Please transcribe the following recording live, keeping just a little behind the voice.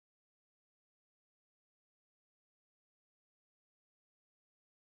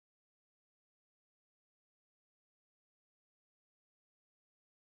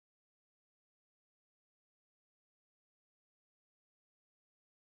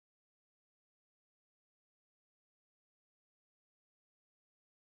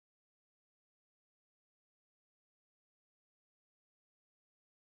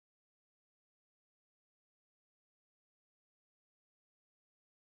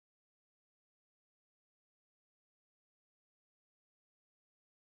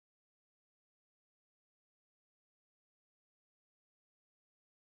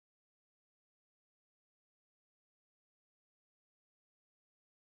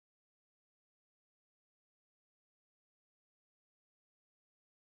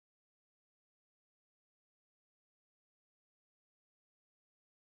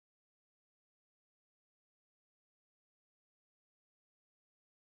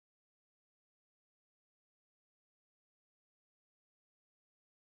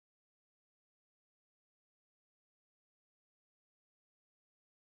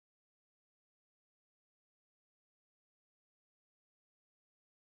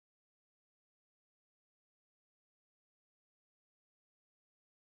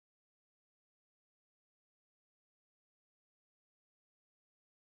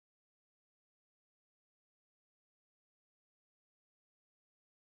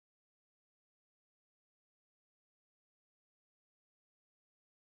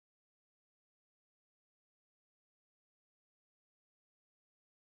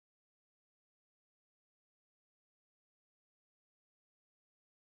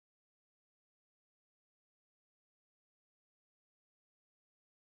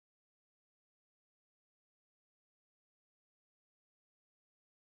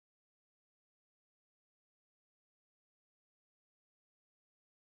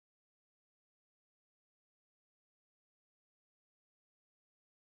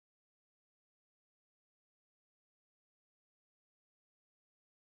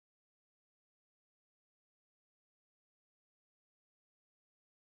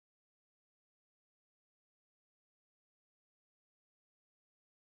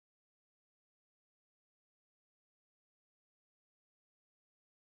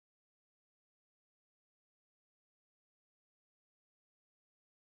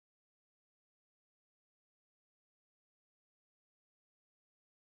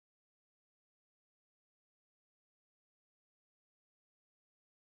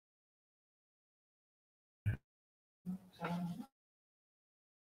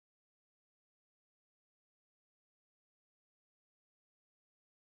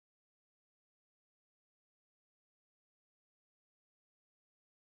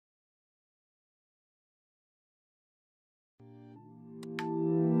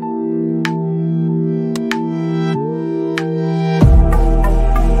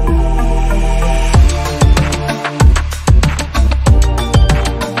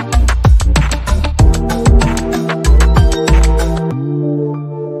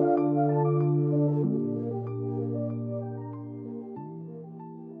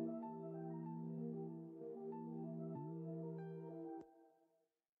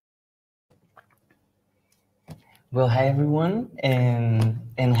Well, hi everyone, and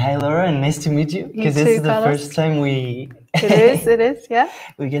hi Laura, and nice to meet you. Because this is the first time it is, yeah.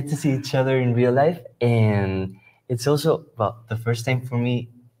 we get to see each other in real life, and it's also, well, the first time for me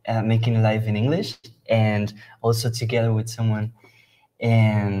making a live in English, and also together with someone.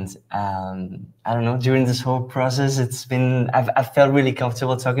 And I don't know, during this whole process, I've felt really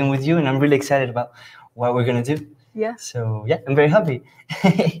comfortable talking with you, and I'm really excited about what we're gonna do. Yeah. So yeah, I'm very happy.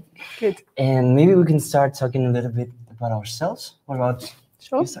 Good. And maybe we can start talking a little bit about ourselves. What about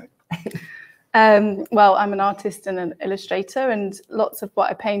you start? Well, I'm an artist and an illustrator, and lots of what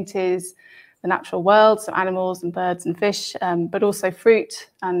I paint is the natural world, so animals and birds and fish, but also fruit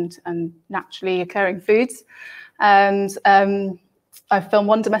and naturally occurring foods. And I've filmed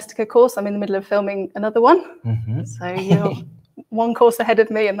one Domestika course. I'm in the middle of filming another one. Mm-hmm. So you're one course ahead of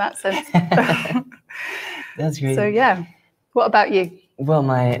me in that sense. That's great. So yeah, what about you? Well,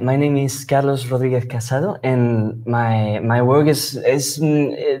 my name is Carlos Rodríguez Casado, and my work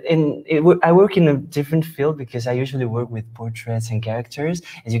I work in a different field because I usually work with portraits and characters,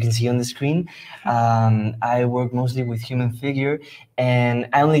 as you can see on the screen. I work mostly with human figure, and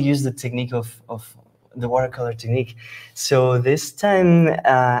I only use the technique of the watercolor technique. So this time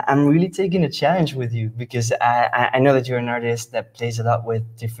I'm really taking a challenge with you because I know that you're an artist that plays a lot with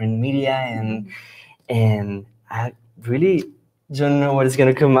different media, and I really don't know what is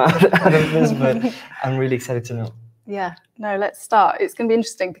going to come out of this, but I'm really excited to know. Yeah, no, let's start. It's going to be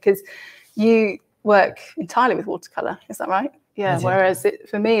interesting because you work entirely with watercolor, is that right? Yeah, That's whereas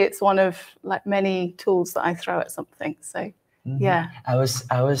for me, it's one of like many tools that I throw at something. So yeah. I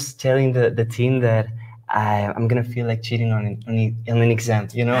was telling the team that I'm gonna feel like cheating on an exam.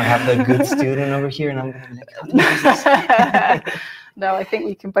 You know, I have the good student over here, and I'm gonna be like, how do you use this? No, I think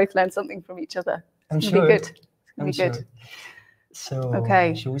we can both learn something from each other. I'm It'll sure. be good. It'll I'm be sure. good. So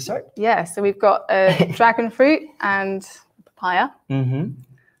okay, should we start? Yeah. So we've got dragon fruit and papaya on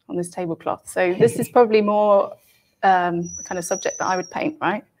this tablecloth. So this is probably more the kind of subject that I would paint,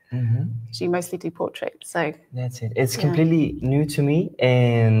 right? Because you mostly do portraits. So that's it. It's completely new to me,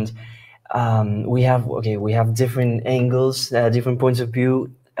 and we have different angles, different points of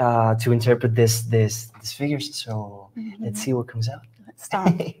view to interpret these figures. So let's see what comes out. Let's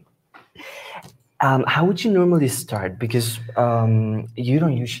start. How would you normally start? Because you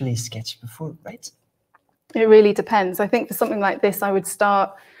don't usually sketch before, right? It really depends. I think for something like this, I would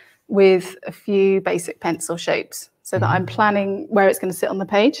start with a few basic pencil shapes so that I'm planning where it's going to sit on the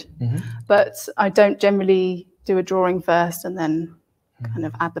page. But I don't generally do a drawing first and then kind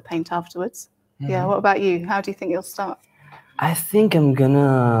of add the paint afterwards. Yeah, what about you? How do you think you'll start? I think I'm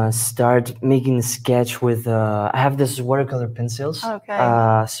gonna start making a sketch with, I have this watercolor pencils.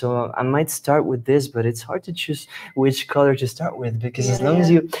 Okay. So I might start with this, but it's hard to choose which color to start with because as long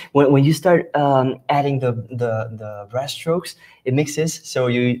as when you start adding the brush strokes, it mixes. So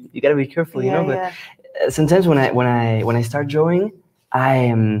you gotta be careful, you know. But sometimes when I start drawing,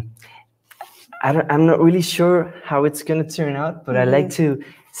 I'm not really sure how it's gonna turn out, but I like to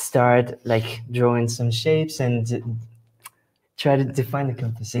start like drawing some shapes and try to define the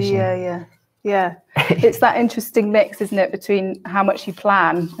composition. Yeah. It's that interesting mix, isn't it, between how much you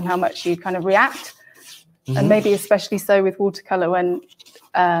plan and how much you kind of react, and maybe especially so with watercolor when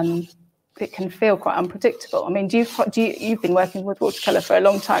it can feel quite unpredictable. I mean, you've been working with watercolor for a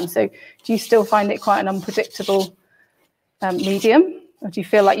long time, so do you still find it quite an unpredictable medium, or do you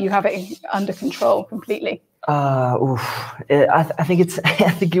feel like you have it under control completely? I think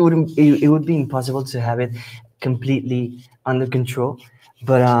it would be impossible to have it completely under control,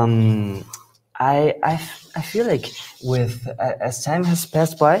 but I feel like as time has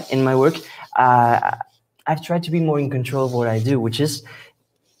passed by in my work, I've tried to be more in control of what I do, which is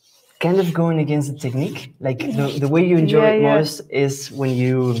kind of going against the technique. Like the way you enjoy it most is when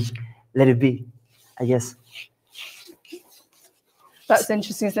you let it be, I guess. That's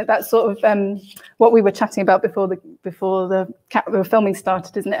interesting, isn't it? That's sort of what we were chatting about before the filming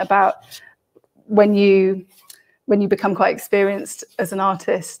started, isn't it? About when when you become quite experienced as an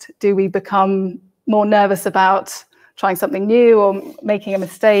artist, do we become more nervous about trying something new or making a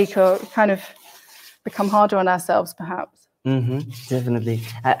mistake, or kind of become harder on ourselves perhaps? Definitely.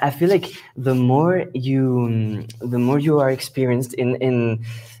 I feel like the more you are experienced in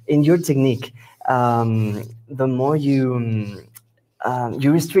your technique, the more you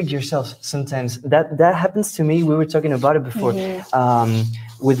restrict yourself sometimes. That happens to me. We were talking about it before,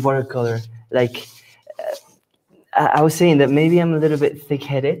 with watercolor. Like, I was saying that maybe I'm a little bit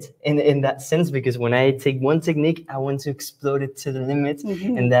thick-headed in that sense, because when I take one technique, I want to explode it to the limit,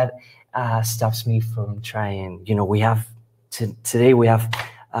 and that stops me from trying. You know, we have today we have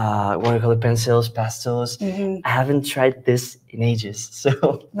watercolor pencils, pastels. I haven't tried this in ages, so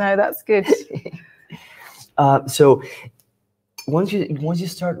no, that's good. So once you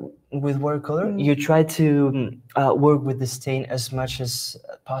start with watercolor, you try to work with the stain as much as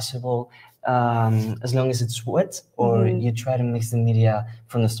possible, as long as it's wet, or you try to mix the media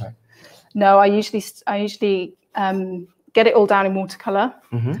from the start? No, I usually get it all down in watercolor,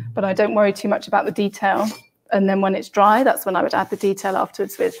 but I don't worry too much about the detail. And then when it's dry, that's when I would add the detail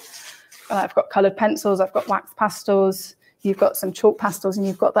afterwards with, I've got colored pencils, I've got wax pastels, you've got some chalk pastels, and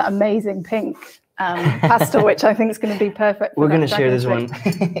you've got that amazing pink pastel, which I think is going to be perfect. We're going to share this one.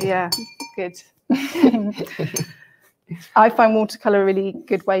 Yeah, good. I find watercolor a really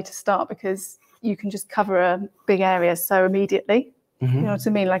good way to start, because you can just cover a big area so immediately. You know what I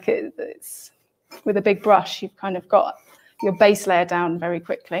mean? Like it's with a big brush, you've kind of got your base layer down very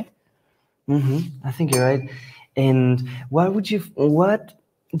quickly. I think you're right. And what do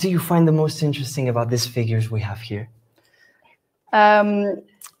you find the most interesting about these figures we have here?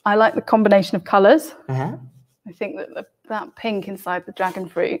 I like the combination of colors. I think that that pink inside the dragon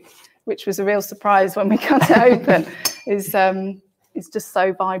fruit, which was a real surprise when we cut it open, is just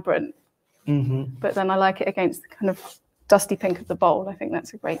so vibrant. But then I like it against the kind of dusty pink of the bowl. I think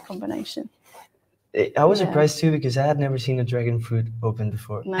that's a great combination. I was surprised too, because I had never seen a dragon fruit open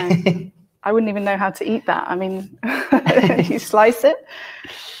before. No, I wouldn't even know how to eat that. I mean, you slice it.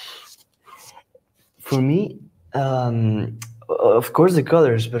 For me, of course, the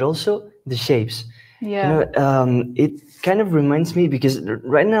colors, but also the shapes. Yeah. You know, it kind of reminds me, because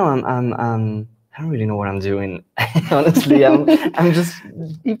right now I don't really know what I'm doing. Honestly, I'm just.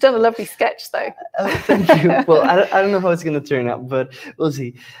 You've done a lovely sketch, though. Thank you. Well, I don't know how it's going to turn out, but we'll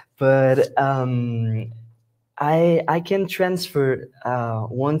see. But I can transfer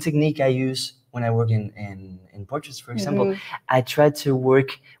one technique I use when I work in portraits, for example. I try to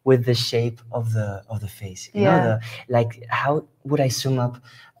work with the shape of the face. You know, like how would I sum up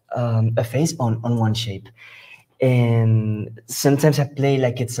a face on one shape? And sometimes I play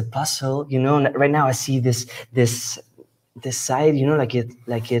like it's a puzzle, you know. Right now I see this side, you know,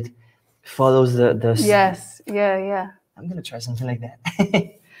 like it follows the. Yes, yeah. I'm gonna try something like that.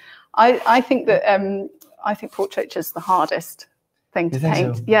 I think that I think portraiture is the hardest thing to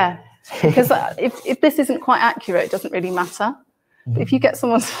paint. So? Yeah, because if this isn't quite accurate, it doesn't really matter. But if you get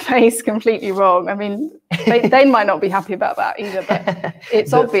someone's face completely wrong, I mean, they might not be happy about that either, but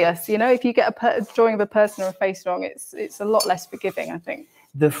it's obvious, you know. If you get a drawing of a person or a face wrong, it's a lot less forgiving, I think.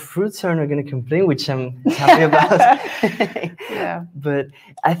 The fruits are not going to complain, which I'm happy about. Yeah. But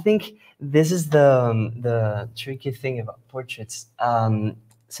I think this is the tricky thing about portraits.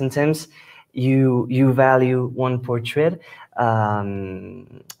 Sometimes you value one portrait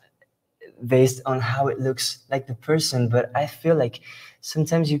based on how it looks like the person, but I feel like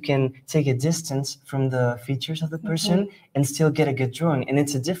sometimes you can take a distance from the features of the person and still get a good drawing, and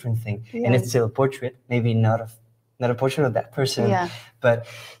it's a different thing. And it's still a portrait, maybe not a portrait of that person, but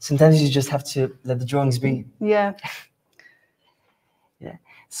sometimes you just have to let the drawings be. Yeah.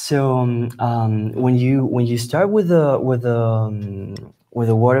 So when you start with the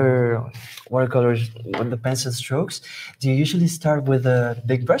watercolors, with the pencil strokes, do you usually start with a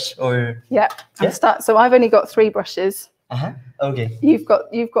big brush, or? Yeah. So I've only got 3 brushes. Okay. You've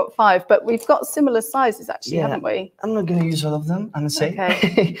got 5, but we've got similar sizes actually, haven't we? I'm not gonna use all of them, I'm gonna say.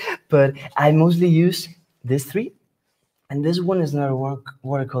 Okay. But I mostly use these 3. And this one is not a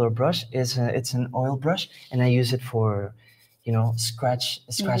watercolor brush. It's an oil brush, and I use it for, you know,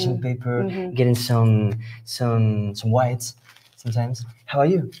 scratching paper, getting some whites sometimes. How are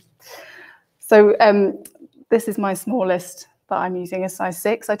you? So this is my smallest that I'm using, a size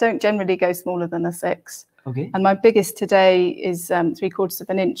 6. I don't generally go smaller than a 6. Okay. And my biggest today is 3/4 of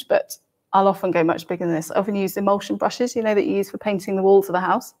an inch, but I'll often go much bigger than this. I often use emulsion brushes, you know, that you use for painting the walls of the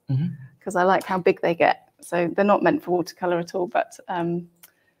house, because I like how big they get. So they're not meant for watercolor at all, but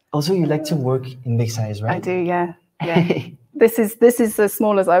also you like to work in big size, right? I do, yeah. This is as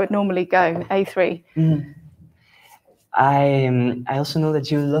small as I would normally go, A3. I also know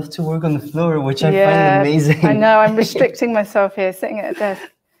that you love to work on the floor, which I Yeah, find amazing. I know, I'm restricting myself here, sitting at a desk.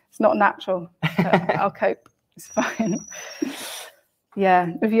 It's not natural, but I'll cope. It's fine.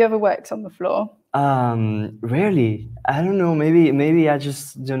 Yeah. Have you ever worked on the floor? Rarely. I don't know. Maybe I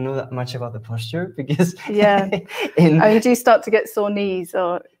just don't know that much about the posture because Yeah. in You do start to get sore knees,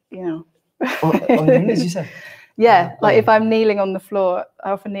 or you know. on your knees, you said. Yeah, like okay. if I'm kneeling on the floor,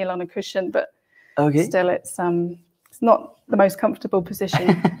 I often kneel on a cushion, but Okay. still, it's not the most comfortable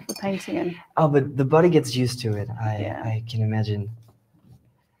position for painting in. Oh, but the body gets used to it. I can imagine.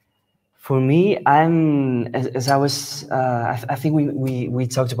 For me, as I was, I think we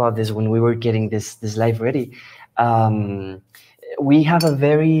talked about this when we were getting this live ready. We have a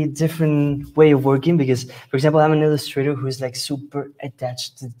very different way of working because, for example, I'm an illustrator who's like super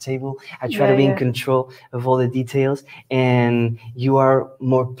attached to the table. I try to be in control of all the details, and you are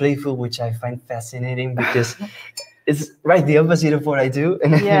more playful, which I find fascinating because it's right the opposite of what I do,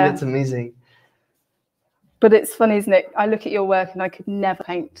 and I think that's amazing. But it's funny, isn't it? I look at your work and I could never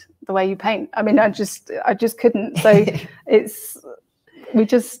paint the way you paint. I mean, I just couldn't. So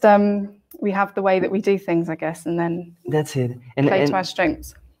we have the way that we do things, I guess, and then that's it. And play to our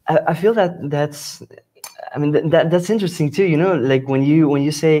strengths. I feel that's interesting too. You know, like when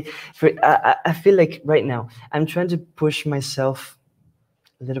you say, I feel like right now I'm trying to push myself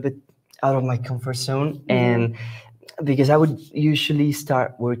a little bit out of my comfort zone, and because I would usually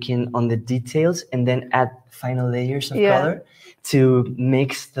start working on the details and then add final layers of color to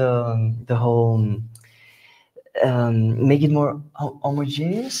mix the whole, make it more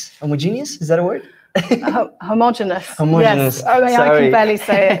homogeneous. Homogeneous, is that a word? Homogeneous. Homogeneous. Yes. Oh, I can barely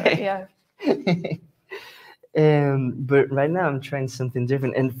say it. Yeah. But right now I'm trying something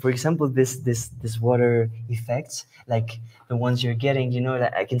different. And for example, this water effects, like the ones you're getting, you know,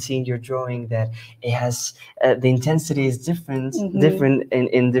 that I can see in your drawing that it has the intensity is different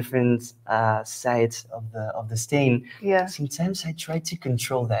in different sides of the stain. Yeah. Sometimes I try to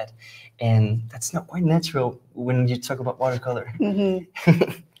control that, and that's not quite natural when you talk about watercolor.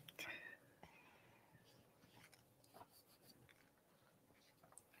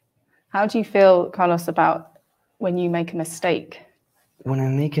 How do you feel, Carlos, about when you make a mistake? When I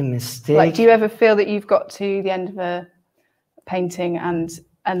make a mistake, like, do you ever feel that you've got to the end of a painting and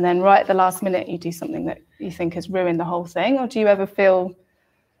then right at the last minute you do something that you think has ruined the whole thing? Or do you ever feel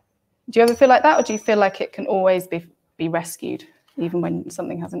like that, or do you feel like it can always be rescued even when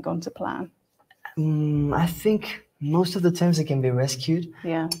something hasn't gone to plan? I think most of the times it can be rescued.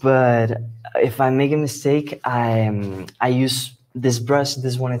 Yeah. But if I make a mistake, I use this brush,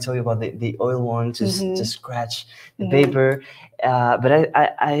 this one I told you about, the oil one, to scratch the paper. But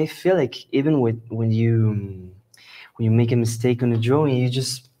I feel like even when you make a mistake on a drawing,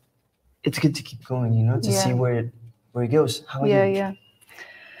 it's good to keep going, you know, to see where it goes. How about you? Yeah.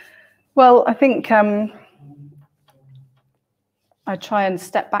 Well, I think I try and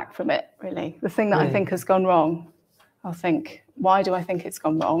step back from it, really. The thing that I think has gone wrong, I'll think, why do I think it's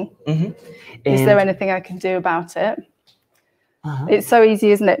gone wrong? Is there anything I can do about it? It's so easy,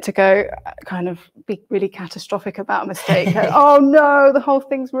 isn't it, to go kind of be really catastrophic about a mistake. Oh no, the whole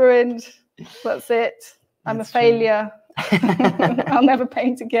thing's ruined. That's it. I'm a failure. I'll never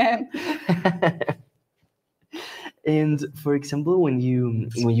paint again. And for example, when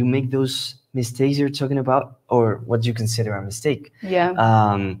you make those mistakes you're talking about, or what you consider a mistake,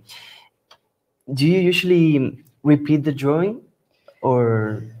 do you usually repeat the drawing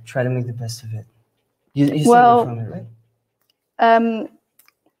or try to make the best of it? You started from it, right?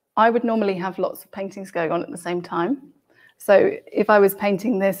 I would normally have lots of paintings going on at the same time. So if I was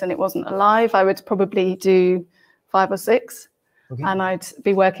painting this and it wasn't alive, I would probably do 5 or 6, and I'd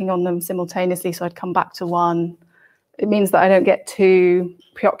be working on them simultaneously. So I'd come back to one. It means that I don't get too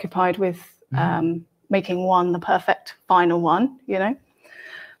preoccupied with making one the perfect final one, you know.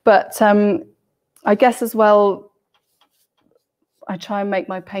 But I guess as well, I try and make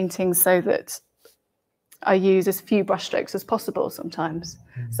my paintings so that I use as few brushstrokes as possible sometimes.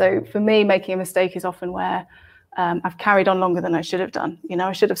 So for me, making a mistake is often where I've carried on longer than I should have done. You know,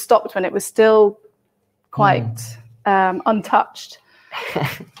 I should have stopped when it was still quite untouched.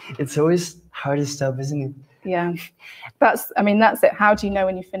 It's always hard to stop, isn't it? Yeah, that's it. How do you know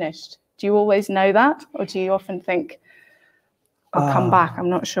when you're finished? Do you always know that, or do you often think, I'll come back, I'm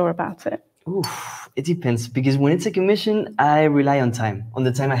not sure about it? It depends, because when it's a commission, I rely on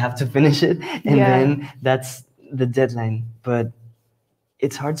the time I have to finish it, and then that's the deadline. But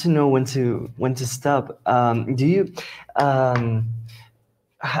it's hard to know when to stop. Do you?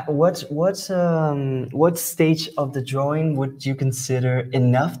 What stage of the drawing would you consider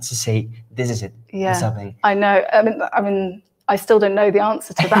enough to say this is it? Yeah, something. I know. I mean, I still don't know the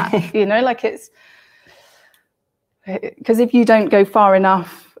answer to that. You know, like it's because if you don't go far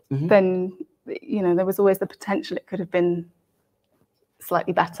enough, then you know there was always the potential it could have been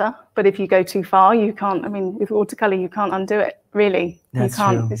slightly better. But if you go too far, you can't. I mean, with watercolor, you can't undo it. Really, That's you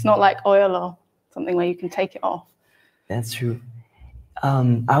can't. true. It's not like oil or something where you can take it off. That's true.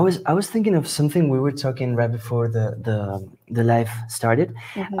 I was thinking of something we were talking right before the live started,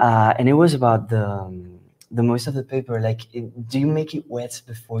 and it was about the moist of the paper. Like, do you make it wet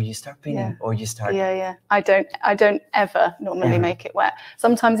before you start painting, or you start? Yeah. I don't ever normally make it wet.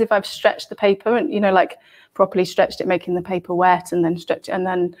 Sometimes if I've stretched the paper and, you know, like properly stretched it, making the paper wet, and then stretch it, and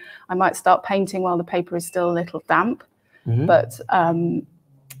then I might start painting while the paper is still a little damp. But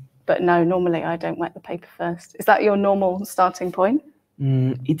no, normally I don't wet the paper first. Is that your normal starting point?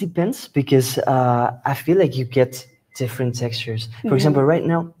 It depends, because I feel like you get different textures. For example, right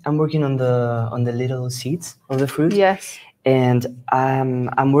now I'm working on the little seeds of the fruit. Yes. And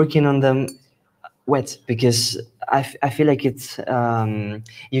I'm working on them wet, because I feel like it's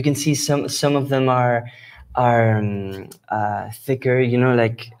you can see some of them are thicker, you know,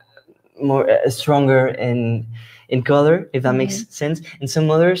 like more stronger in color, if that makes sense, and some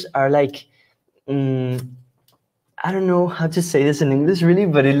others are like I don't know how to say this in English really,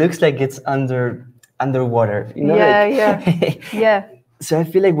 but it looks like it's underwater, you know. Yeah. So I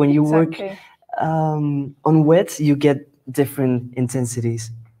feel like when you work on wet, you get different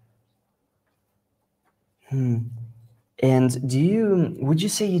intensities. And would you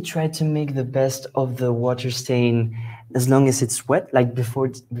say you try to make the best of the water stain as long as it's wet, like before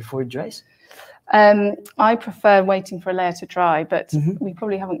it dries? I prefer waiting for a layer to dry, but we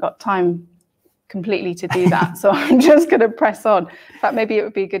probably haven't got time completely to do that. So I'm just going to press on. In fact, maybe it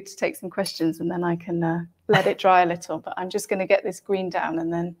would be good to take some questions and then I can let it dry a little, but I'm just going to get this green down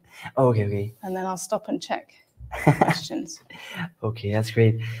and then okay, and then I'll stop and check questions. Okay, that's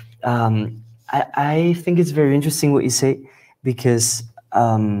great. I think it's very interesting what you say, because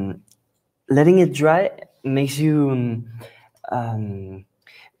letting it dry makes you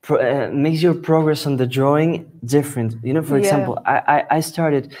makes your progress on the drawing different. You know, for example, I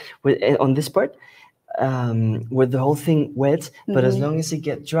started with on this part with the whole thing wet, but as long as it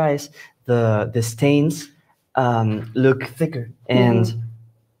gets dries, the stains look thicker, and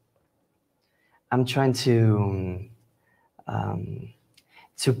I'm trying to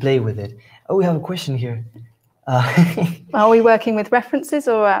play with it. Oh, we have a question here. Are we working with references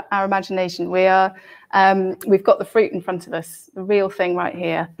or our imagination? We are. We've got the fruit in front of us, the real thing right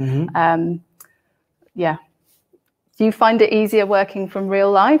here. Yeah. Do you find it easier working from real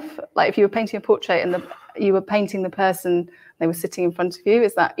life? Like if you were painting a portrait and you were painting the person, they were sitting in front of you,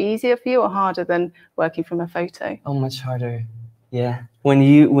 is that easier for you or harder than working from a photo? Oh, much harder. Yeah. When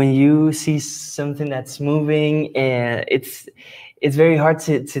you see something that's moving, and it's very hard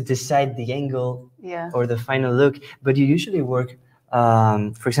to decide the angle or the final look. But you usually work,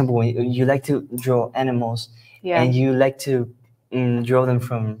 for example, when you like to draw animals, and you like to draw them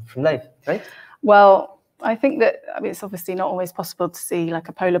from life, right? Well, I think that it's obviously not always possible to see like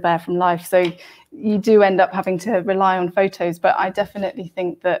a polar bear from life, so you do end up having to rely on photos. But I definitely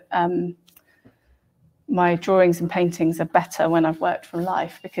think that my drawings and paintings are better when I've worked from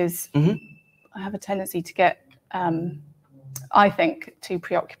life, because I have a tendency to get, I think, too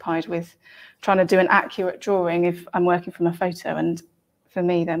preoccupied with trying to do an accurate drawing if I'm working from a photo. And for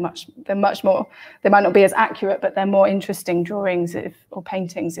me, they're much more. They might not be as accurate, but they're more interesting drawings or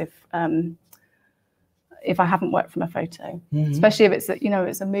paintings if I haven't worked from a photo, especially if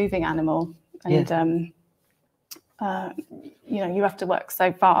it's a moving animal, and you have to work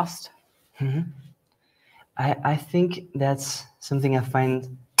so fast. I think that's something I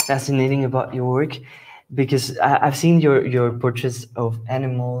find fascinating about your work, because I've seen your portraits of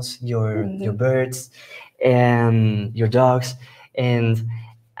animals, your birds, and your dogs, and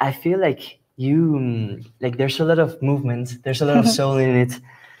I feel like there's a lot of movement, there's a lot of soul in it.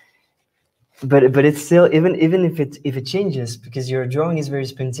 But it's still, even if it changes, because your drawing is very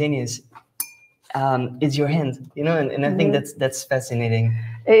spontaneous, it's your hand, and I think that's fascinating.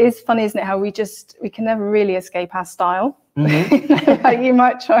 It is funny, isn't it, how we can never really escape our style. Like you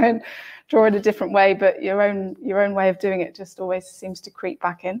might try and draw it a different way, but your own way of doing it just always seems to creep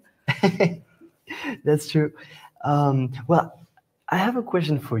back in. That's true. Well, I have a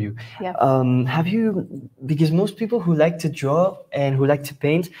question for you. Yeah. Because most people who like to draw and who like to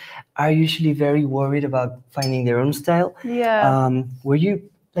paint are usually very worried about finding their own style. Yeah. Were you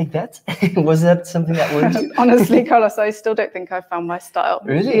like that? Was that something that worried you? Honestly, Carlos, I still don't think I found my style.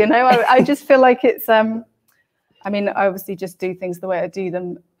 Really? I just feel like it's, I obviously just do things the way I do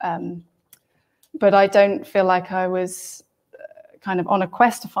them. but I don't feel like I was kind of on a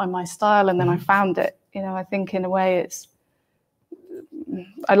quest to find my style and then I found it. You know, I think in a way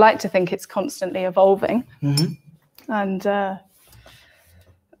I like to think it's constantly evolving. And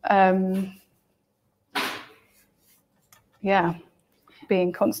yeah,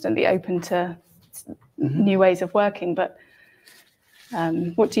 being constantly open to new ways of working. But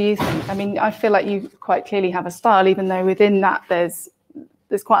what do you think? I mean, I feel like you quite clearly have a style, even though within that there's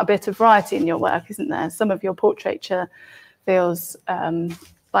quite a bit of variety in your work, isn't there? Some of your portraiture feels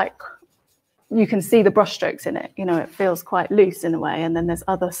like you can see the brushstrokes in it. You know, it feels quite loose in a way. And then there's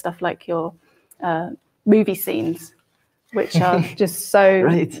other stuff like your movie scenes, which are just so,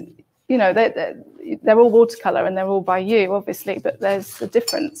 you know, they're all watercolor and they're all by you, obviously, but there's a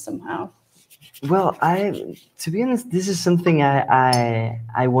difference somehow. Well, to be honest, this is something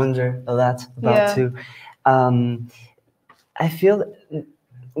I wonder a lot about too. I feel,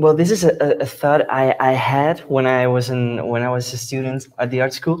 well, this is a thought I had when I was a student at the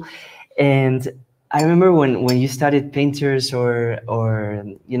art school, and I remember when you studied painters or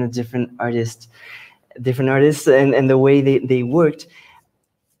you know, different artists and the way they worked.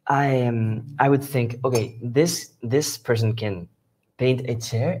 I would think, okay, this person can paint a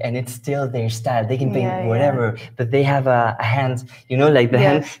chair and it's still their style. They can paint whatever, but they have a hand, you know, like the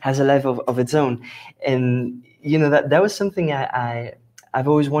hand has a life of its own. And you know, that was something I've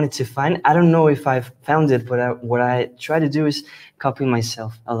always wanted to find. I don't know if I've found it, but what I try to do is copy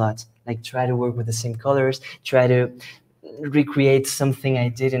myself a lot. Like try to work with the same colors, try to recreate something I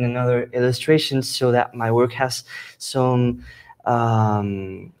did in another illustration so that my work has some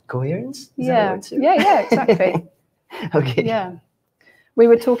coherence. Yeah, exactly. Okay. Yeah. We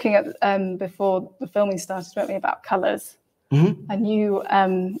were talking before the filming started, weren't we, about colours? And you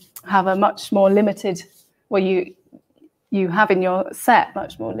have a much more limited, well, you have in your set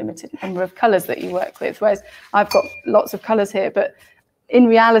much more limited number of colours that you work with, whereas I've got lots of colours here. But in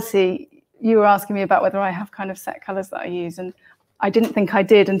reality, you were asking me about whether I have kind of set colours that I use, and I didn't think I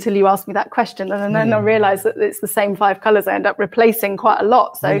did until you asked me that question, and then I realised that it's the same 5 colours. I end up replacing quite a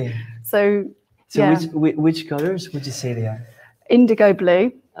lot. So yeah. Which colours would you say they are? Indigo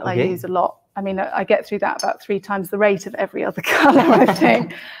blue, I use a lot. I mean, I get through that about 3 times the rate of every other colour, I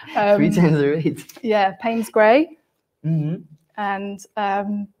think. 3 times the rate? Yeah, Payne's grey. And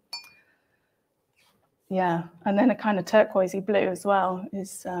yeah, and then a kind of turquoisey blue as well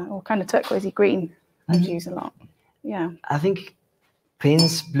is, or kind of turquoisey green I use a lot. Yeah. I think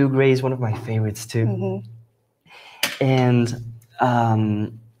Payne's blue-grey is one of my favorites too. And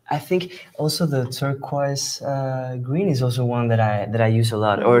I think also the turquoise green is also one that I use a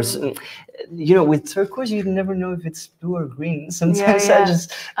lot. Or you know, with turquoise you never know if it's blue or green. Sometimes I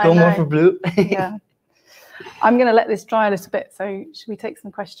just go more for blue. Yeah. I'm going to let this dry a little bit. So should we take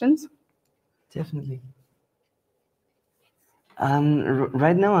some questions? Definitely.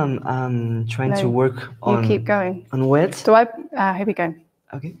 Right now I'm trying to work on. You keep going. On wet. Do I? Here we go.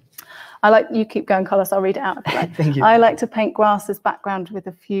 Okay. I like, you keep going, Carlos, I'll read it out. Thank you. I like to paint grass as background with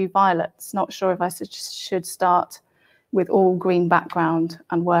a few violets. Not sure if I should start with all green background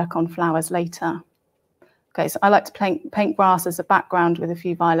and work on flowers later. Okay, so I like to paint grass as a background with a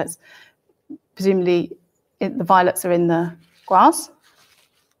few violets. Presumably the violets are in the grass.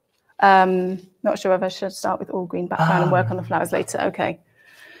 Not sure if I should start with all green background and work on the flowers later. Okay.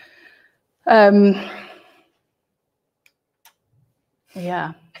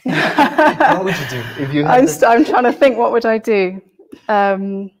 Yeah. What would you do if you had I'm trying to think, what would I do?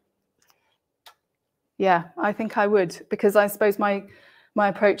 Yeah, I think I would, because I suppose my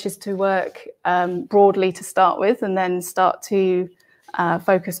approach is to work broadly to start with, and then start to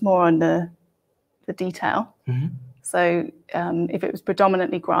focus more on the detail. So if it was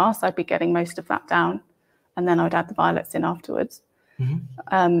predominantly grass, I'd be getting most of that down, and then I would add the violets in afterwards.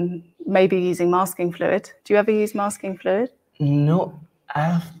 Maybe using masking fluid. Do you ever use masking fluid? No.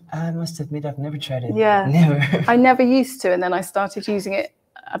 I must admit I've never tried it. Yeah, never. I never used to, and then I started using it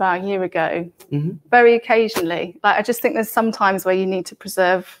about a year ago, very occasionally. Like, I just think there's some times where you need to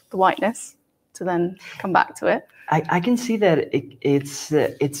preserve the whiteness to then come back to it. I can see that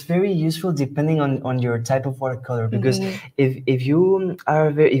it's very useful depending on your type of watercolor, because if you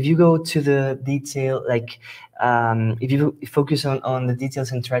go to the detail, like if you focus on the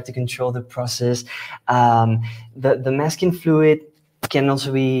details and try to control the process, the masking fluid can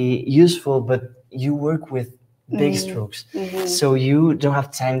also be useful, but you work with big strokes, so you don't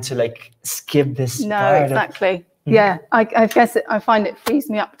have time to like skip this part. Exactly. Yeah, I guess I find it frees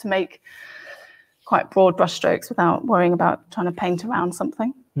me up to make quite broad brush strokes without worrying about trying to paint around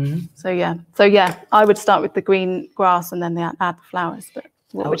something. So yeah, I would start with the green grass and then add the flowers. But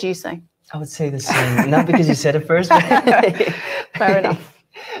what would you say? I would say the same. Not because you said it first, but Fair enough.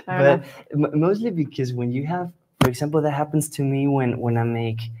 but mostly because when you have, for example, that happens to me when I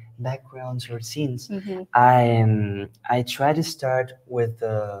make backgrounds or scenes. I try to start with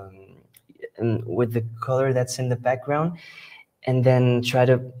the color that's in the background, and then try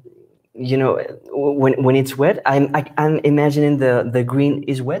to, you know, when it's wet, I'm imagining the green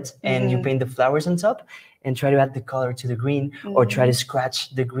is wet, and you paint the flowers on top, and try to add the color to the green, or try to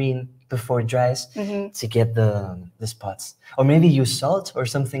scratch the green before it dries to get the spots, or maybe use salt or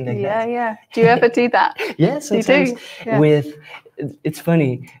something like that. Yeah. Do you ever do that? Yeah, sometimes. You do? Yeah. With, it's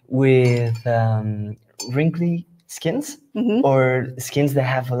funny, with wrinkly skins or skins that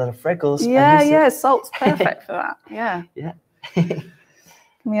have a lot of freckles. Yeah, salt's perfect for that. Yeah. Yeah. Can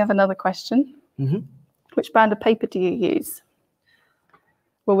we have another question? Which brand of paper do you use?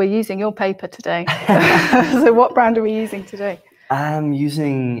 Well, we're using your paper today. So what brand are we using today? I'm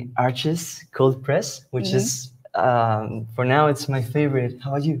using Arches cold press, which is, for now, it's my favorite.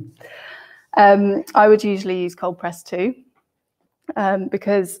 How about you? I would usually use cold press too,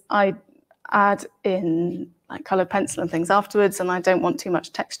 because I add in like coloured pencil and things afterwards, and I don't want too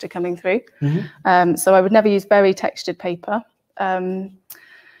much texture coming through. So I would never use very textured paper.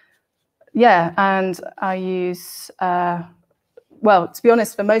 Yeah, and I use, well, to be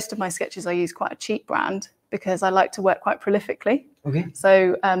honest, for most of my sketches, I use quite a cheap brand because I like to work quite prolifically. Okay.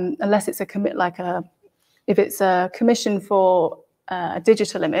 So unless it's if it's a commission for a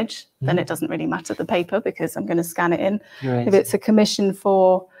digital image, then it doesn't really matter the paper because I'm going to scan it in. Right. If it's a commission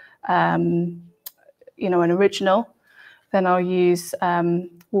for, you know, an original, then I'll use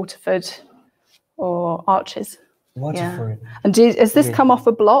Waterford or Arches. Waterford. Yeah. And has this come off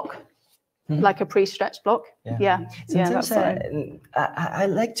a block? Like a pre-stretched block? Yeah. Sometimes I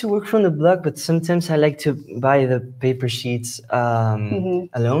like to work from the block, but sometimes I like to buy the paper sheets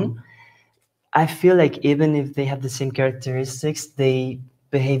alone. I feel like even if they have the same characteristics, they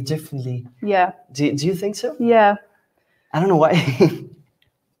behave differently. Yeah. Do you think so? Yeah. I don't know why.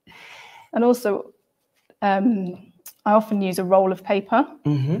 And also, I often use a roll of paper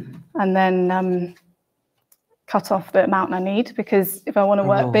and then cut off the amount I need, because if I want to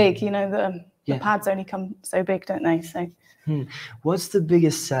work big, you know, the pads only come so big, don't they? So. What's the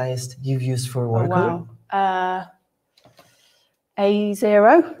biggest size you've used for watercolor? Wow.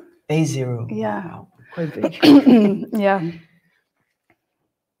 A0. A0. Yeah. Wow, quite big. Yeah.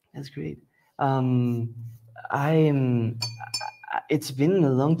 That's great. It's been a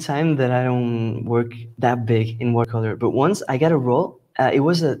long time that I don't work that big in watercolor, but once I got a roll. It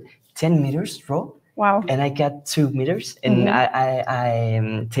was a 10 meters roll. Wow. And I got 2 meters, and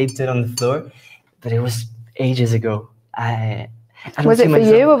I taped it on the floor, but it was ages ago. Was it for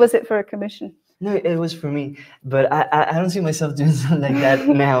you or was it for a commission? No, it was for me, but I don't see myself doing something like that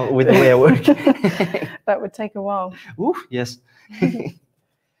now with the way I work. That would take a while. Ooh, yes.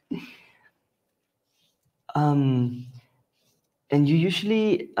 And you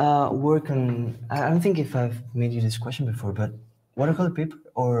usually work on, I don't think if I've made you this question before, but watercolor paper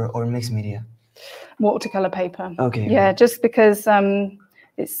or mixed media? Watercolor paper. Okay. Yeah, just because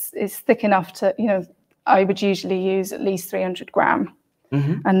it's thick enough to, you know, I would usually use at least 300 gram.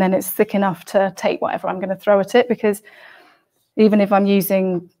 And then it's thick enough to take whatever I'm going to throw at it, because even if I'm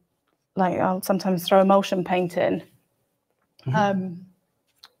using, like, I'll sometimes throw emulsion paint in.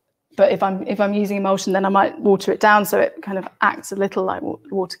 But if I'm using emulsion, then I might water it down so it kind of acts a little like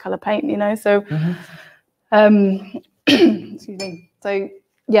watercolor paint, you know. So, excuse me. So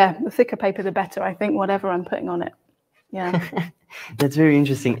yeah, the thicker paper, the better, I think, whatever I'm putting on it. Yeah. That's very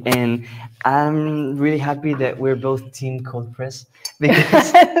interesting, and I'm really happy that we're both team cold press,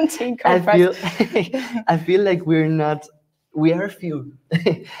 because team cold press. I feel like we are a few.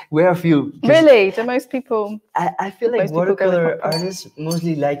 We are a few. Really? Do most people? I feel like watercolor artists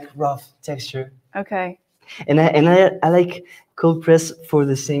mostly like rough texture. Okay. And I like cold press for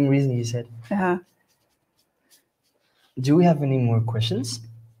the same reason you said. Do we have any more questions?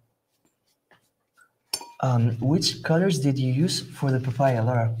 Which colors did you use for the papaya,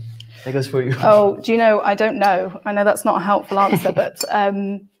 Laura? That goes for you. Oh, do you know? I don't know. I know that's not a helpful answer, but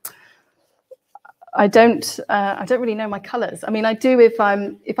I don't really know my colors. I mean, I do if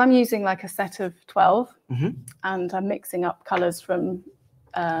I'm using like a set of 12 and I'm mixing up colors from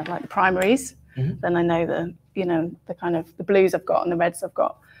like the primaries, then I know the kind of the blues I've got and the reds I've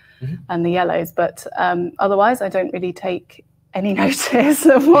got and the yellows. But otherwise, I don't really take any notice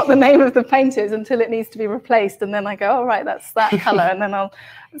of what the name of the paint is until it needs to be replaced, and then I go, oh right, that's that color, and then I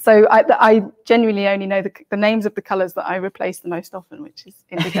genuinely only know the names of the colors that I replace the most often, which is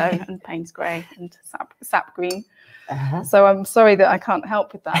indigo and Payne's grey and sap green. So I'm sorry that I can't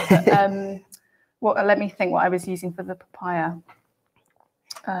help with that. But, let me think what I was using for the papaya.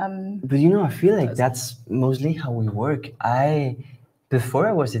 But I feel like that's mostly how we work. Before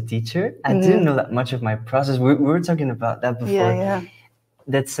I was a teacher, I didn't know that much of my process. We were talking about that before. Yeah.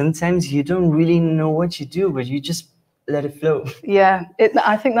 That sometimes you don't really know what you do, but you just let it flow. Yeah,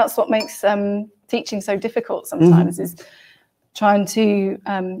 I think that's what makes teaching so difficult sometimes, is trying to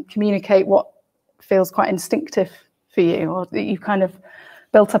communicate what feels quite instinctive for you, or that you've kind of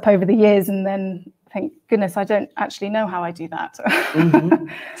built up over the years, and then think, goodness, I don't actually know how I do that.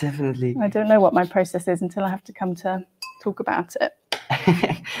 Definitely. I don't know what my process is until I have to come to talk about it.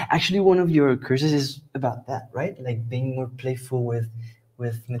 Actually, one of your courses is about that, right? Like being more playful with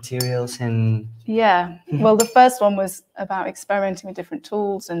materials and... Yeah, well, the first one was about experimenting with different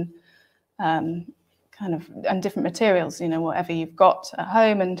tools and and different materials, whatever you've got at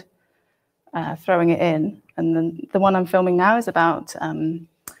home, and throwing it in. And then the one I'm filming now is about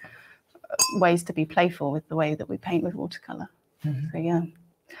ways to be playful with the way that we paint with watercolor. So yeah,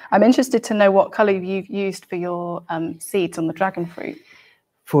 I'm interested to know what color you've used for your seeds on the dragon fruit.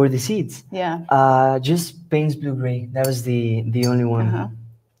 For the seeds? Yeah. Just Payne's blue-gray. That was the only one.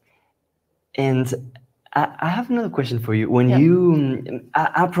 And I have another question for you. When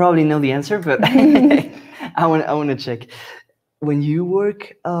I probably know the answer, but I want to check. When you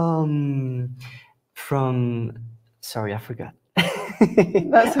work sorry, I forgot.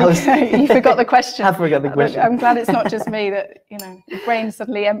 That's okay. You forgot the question. I forgot the question. I'm glad it's not just me that your brain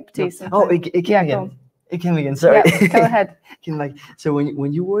suddenly empties. No. It came again. It came again. Sorry. Yeah, go ahead. So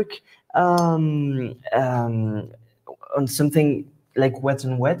when you work on something like wet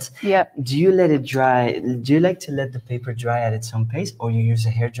on wet, do you let it dry? Do you like to let the paper dry at its own pace, or you use a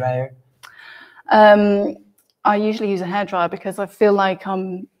hairdryer? I usually use a hairdryer because I feel like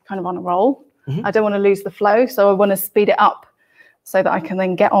I'm kind of on a roll. I don't want to lose the flow, so I want to speed it up so that I can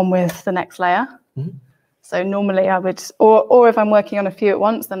then get on with the next layer. So normally I would, or if I'm working on a few at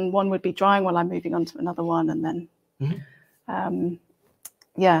once, then one would be drying while I'm moving on to another one, and then and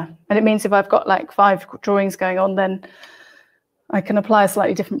it means if I've got like 5 drawings going on, then I can apply a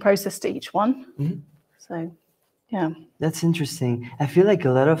slightly different process to each one. So yeah, that's interesting. I feel like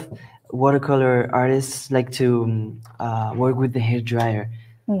a lot of watercolor artists like to work with the hairdryer.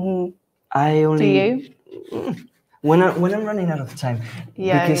 I only... Do you? When I'm running out of time.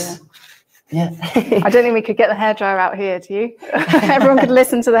 Yeah. I don't think we could get the hairdryer out here, do you? Everyone could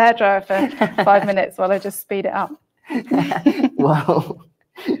listen to the hairdryer for 5 minutes while I just speed it up. Wow.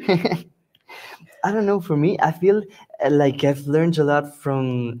 I don't know, for me, I feel like I've learned a lot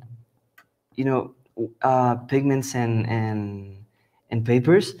from, pigments and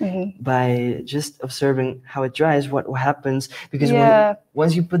papers by just observing how it dries, what happens, because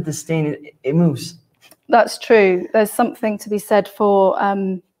once you put the stain, it moves. That's true. There's something to be said for a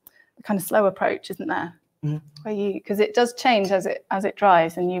kind of slow approach, isn't there? Because it does change as it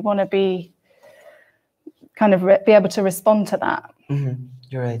dries, and you want to be kind of be able to respond to that.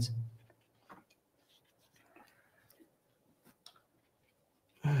 You're right.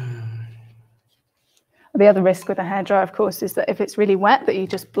 The other risk with a hairdryer, of course, is that if it's really wet, that you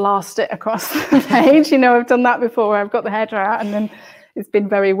just blast it across the page. I've done that before, where I've got the hairdryer out and then it's been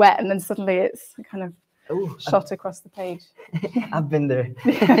very wet, and then suddenly it's kind of shot across the page. I've been there.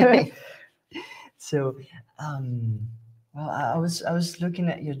 So, well, I was looking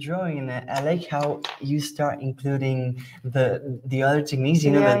at your drawing, and I like how you start including the other techniques,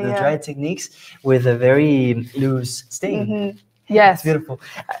 the dry techniques, with a very loose stain. Yes, it's beautiful.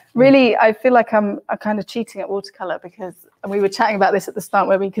 Really, I feel like I'm kind of cheating at watercolor, because we were chatting about this at the start,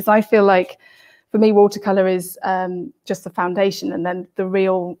 because I feel like for me watercolor is just the foundation, and then the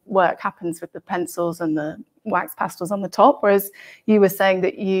real work happens with the pencils and the wax pastels on the top. Whereas you were saying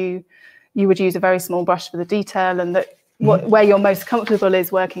that you would use a very small brush for the detail, and that where you're most comfortable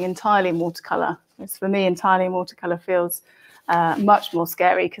is working entirely in watercolor. Whereas for me, entirely in watercolor feels much more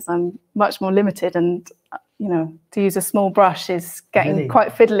scary, because I'm much more limited, and to use a small brush is getting quite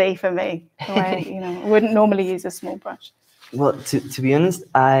fiddly for me. I wouldn't normally use a small brush. Well, to be honest,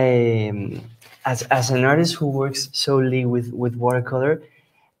 as an artist who works solely with watercolor,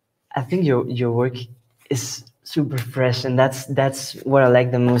 I think your work is super fresh, and that's what I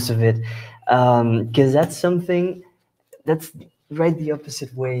like the most of it, because that's something that's right the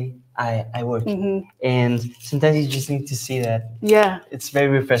opposite way I work, and sometimes you just need to see that. It's very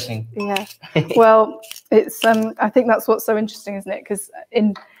refreshing. Well, it's I think that's what's so interesting, isn't it? Because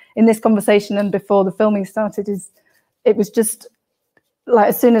in this conversation and before the filming started, it was just like,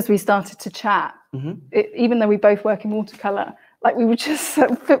 as soon as we started to chat, even though we both work in watercolor, like we were just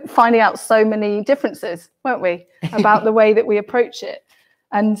finding out so many differences, weren't we, about the way that we approach it.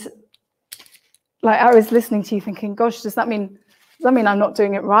 And like I was listening to you thinking, gosh, does that mean I'm not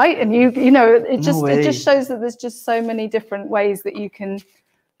doing it right? And you know, it just shows that there's just so many different ways that you can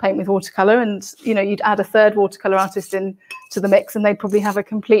paint with watercolor. And you know, you'd add a third watercolor artist in to the mix and they'd probably have a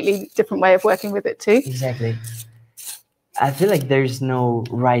completely different way of working with it too. Exactly. I feel like there's no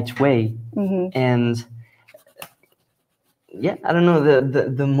right way. And yeah, I don't know,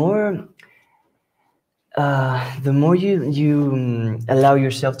 the more you allow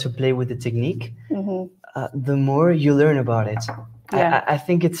yourself to play with the technique, the more you learn about it. Yeah. I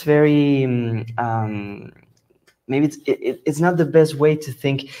think it's very maybe it's not the best way to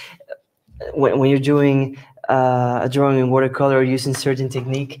think when you're doing a drawing in watercolor using certain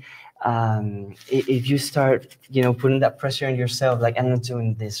technique. If you start, you know, putting that pressure on yourself, like I'm not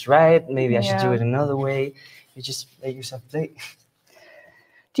doing this right, maybe I should do it another way, you just let yourself play.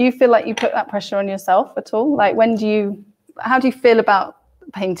 Do you feel like you put that pressure on yourself at all? Like how do you feel about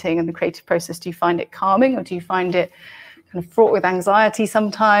painting and the creative process? Do you find it calming, or do you find it kind of fraught with anxiety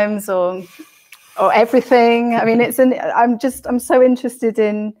sometimes, or everything? I mean, I'm so interested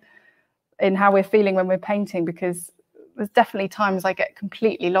in how we're feeling when we're painting, because there's definitely times I get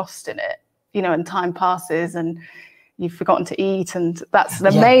completely lost in it, you know, and time passes and you've forgotten to eat, and that's an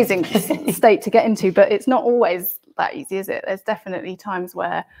amazing state to get into, but it's not always that easy, is it? There's definitely times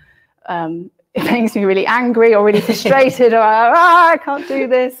where it makes me really angry or really frustrated, or I can't do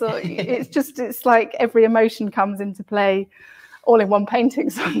this, or it's like every emotion comes into play all in one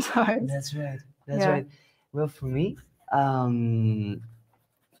painting sometimes. That's right. Well, for me,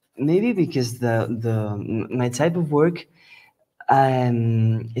 maybe because my type of work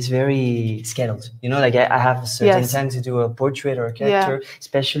is very scheduled, you know, like I have a certain time to do a portrait or a character,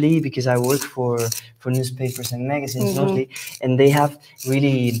 especially because I work for newspapers and magazines mostly, and they have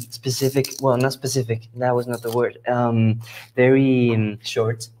really specific, well, not specific, that was not the word, very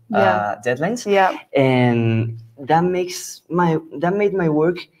short deadlines, and that made my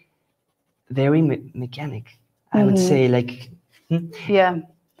work very mechanic, I would say, like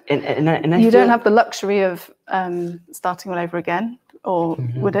and I you don't have the luxury of starting all over again, or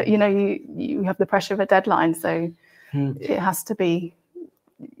would it, you know, you have the pressure of a deadline, so it has to be,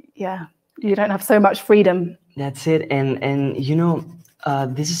 you don't have so much freedom. That's it. And you know,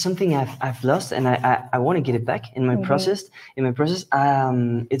 this is something I've lost, and I want to get it back in my process.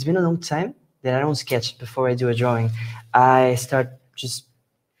 It's been a long time that I don't sketch before I do a drawing. I start just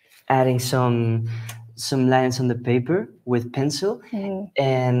adding some lines on the paper with pencil,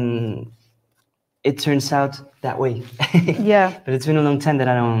 and it turns out that way. But it's been a long time that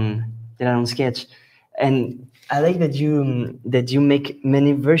I don't sketch, and I like that you make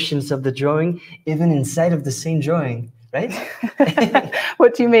many versions of the drawing, even inside of the same drawing, right?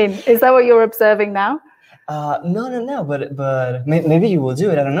 What do you mean? Is that what you're observing now? No. But maybe you will do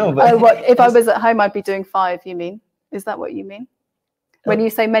it. I don't know. But what if I was at home? I'd be doing 5. You mean? Is that what you mean when you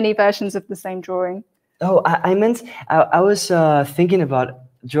say many versions of the same drawing? Oh, I meant I was thinking about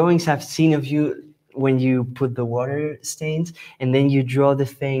drawings I've seen of you when you put the water stains and then you draw the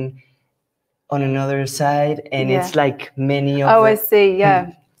thing on another side, and it's like many of I see.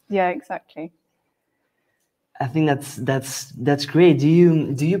 Yeah, exactly. I think that's great. Do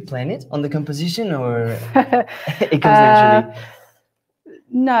you plan it on the composition, or it comes naturally?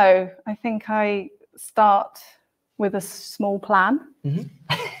 No, I think I start with a small plan,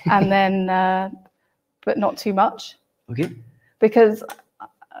 and then but not too much. Okay. Because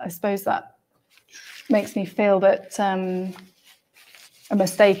I suppose that makes me feel that a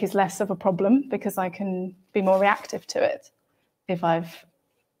mistake is less of a problem, because I can be more reactive to it if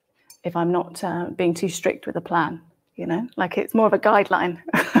I'm not being too strict with a plan, you know, like it's more of a guideline,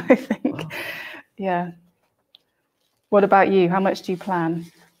 I think. Wow. Yeah. What about you? How much do you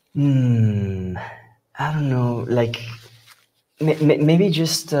plan? I don't know, like maybe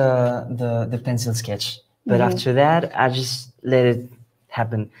just the pencil sketch, but after that I just let it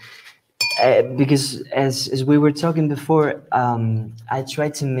happen. Because as we were talking before, I try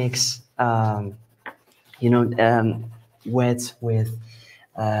to mix, wet with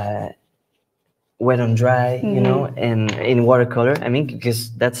wet on dry, you know, and in watercolor. I mean,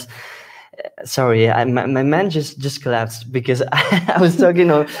 because that's, sorry, my man just collapsed because I was talking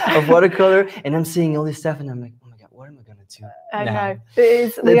of watercolor, and I'm seeing all this stuff, and I'm like, oh my God, what am I gonna do? I know.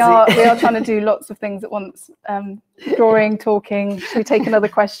 We are trying to do lots of things at once. Drawing, talking. Should we take another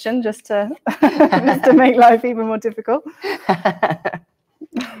question just to make life even more difficult?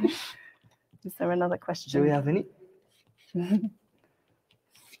 Is there another question? Do we have any?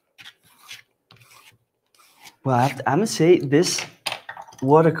 Well, I must say this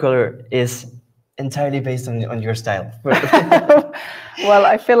watercolor is entirely based on your style. Well,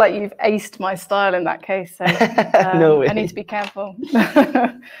 I feel like you've aced my style in that case, so No way. I need to be careful.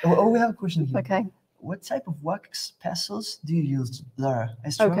 Oh, we have a question here. Okay. What type of wax pastels do you use, Lara? I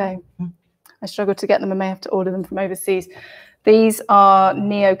struggle. Okay. I struggle to get them. I may have to order them from overseas. These are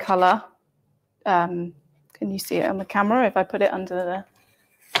Neocolor. Can you see it on the camera? If I put it under the,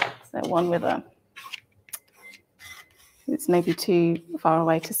 is there one with a, it's maybe too far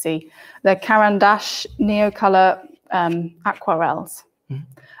away to see. They're Caran d'Ache Neocolor aquarels.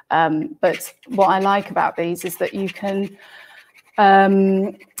 But what I like about these is that you can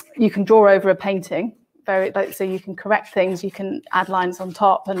draw over a painting. So you can correct things, you can add lines on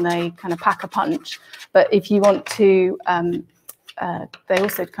top, and they kind of pack a punch. But if you want to, they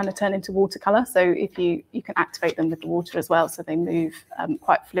also kind of turn into watercolor. So if you can activate them with the water as well, so they move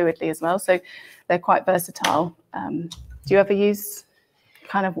quite fluidly as well. So they're quite versatile. Do you ever use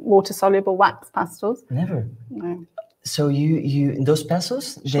kind of water-soluble wax pastels? Never. No. So you those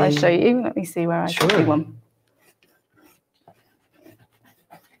pastels? Shall I show you? Let me see where I can do one.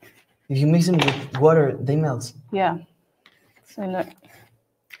 If you mix them with water, they melt. Yeah. So look.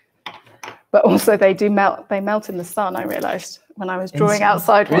 But also they do melt. They melt in the sun. I realised when I was drawing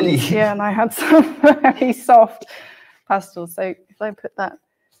outside really? once. Yeah, and I had some very soft pastels. So if I put that,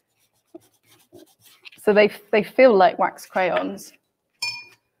 so they feel like wax crayons,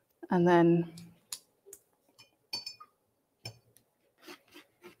 and then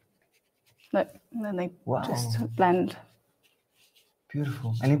look, and then they just blend.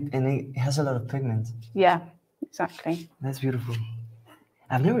 Beautiful, and it has a lot of pigment. Yeah, exactly. That's beautiful.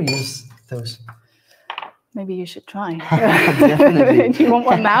 I've never used those. Maybe you should try. Definitely. Do you want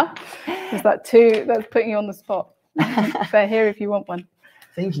one now? Is that too? That's putting you on the spot. They're here if you want one.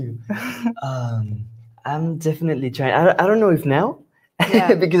 Thank you. I'm definitely trying. I don't know if now,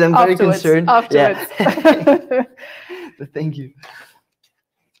 because I'm very concerned. Afterwards. Yeah. But thank you.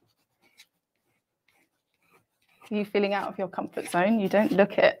 Are you feeling out of your comfort zone? You don't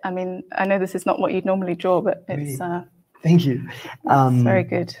look it. I mean, I know this is not what you'd normally draw, but it's thank you. It's very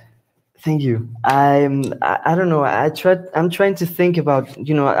good. Thank you. I don't know. I'm trying to think about,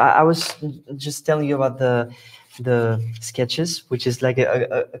 I was just telling you about the sketches, which is like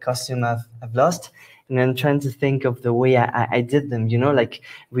a costume I've lost. And I'm trying to think of the way I did them, like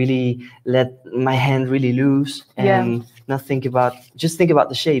really let my hand really loose and not think about, just think about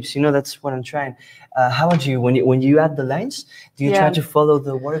the shapes, that's what I'm trying. How about you? When you add the lines, do you try to follow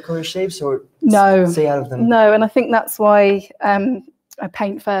the watercolor shapes or stay out of them? No, and I think that's why I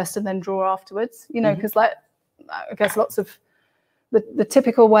paint first and then draw afterwards, because like, I guess lots of the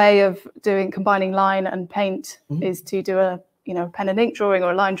typical way of combining line and paint is to do a pen and ink drawing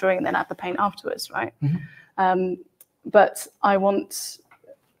or a line drawing and then add the paint afterwards, right? But I want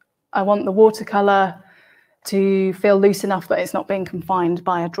the watercolor to feel loose enough that it's not being confined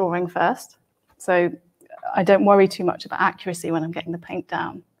by a drawing first. So I don't worry too much about accuracy when I'm getting the paint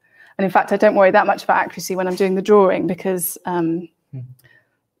down. And in fact, I don't worry that much about accuracy when I'm doing the drawing, because I'm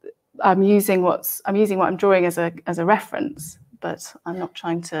using what I'm drawing as a reference, but I'm not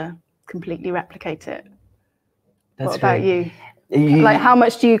trying to completely replicate it. What about you? Like, how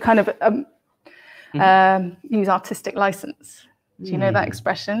much do you kind of use artistic license? Do you know that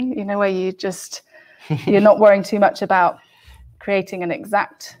expression? Where you're not worrying too much about creating an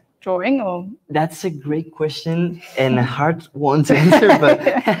exact drawing, or? That's a great question and a hard one to answer,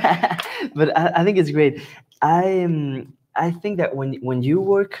 but I think it's great. I think that when you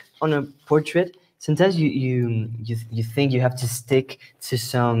work on a portrait, sometimes you think you have to stick to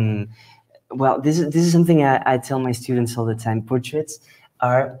some. Well, this is something I tell my students all the time. Portraits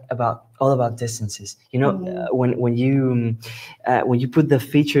are all about distances. When you put the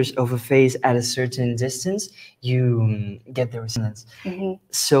features of a face at a certain distance, you get the resemblance.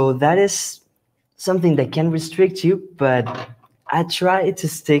 So that is something that can restrict you, but I try to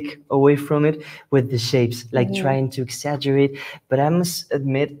stick away from it with the shapes, like trying to exaggerate. But I must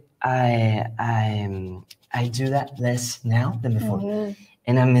admit, I do that less now than before.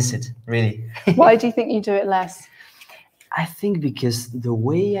 And I miss it, really. Why do you think you do it less? I think because the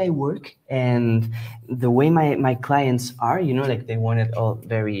way I work and the way my clients are, like they want it all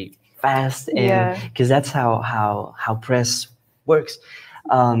very fast, and because that's how press works.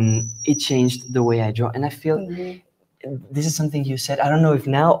 It changed the way I draw, and I feel this is something you said. I don't know if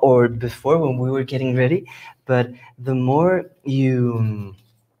now or before when we were getting ready, but the more you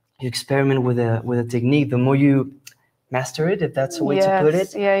experiment with a technique, the more you master it, if that's a way to put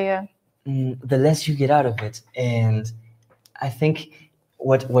it. The less you get out of it. And I think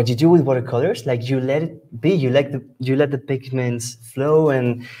what you do with watercolors, like you let it be, you let the pigments flow,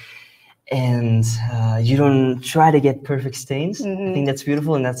 and you don't try to get perfect stains. I think that's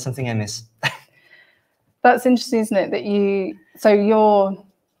beautiful, and that's something I miss. That's interesting, isn't it? That you're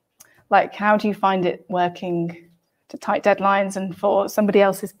like, how do you find it working to tight deadlines and for somebody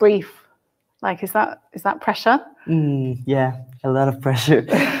else's brief? Like, is that pressure? Yeah, a lot of pressure.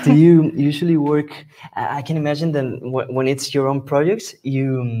 Do you usually work? I can imagine that when it's your own projects,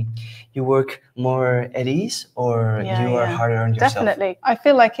 you work more at ease, or you are harder on yourself. Definitely. I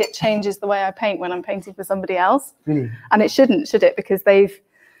feel like it changes the way I paint when I'm painting for somebody else. Really? And it shouldn't, should it? Because they've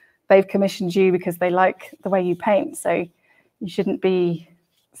commissioned you because they like the way you paint. So you shouldn't be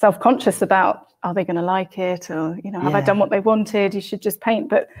self-conscious about, are they going to like it, or have I done what they wanted? You should just paint,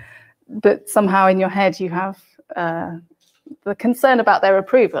 but somehow in your head you have the concern about their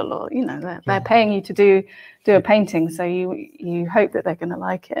approval, or they're paying you to do a painting, so you hope that they're going to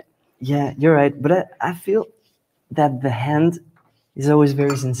like it. Yeah, you're right, but I feel that the hand is always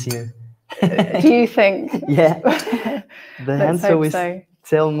very sincere. Do you think? Yeah, the hands always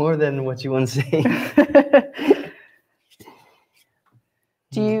tell more than what you want to say.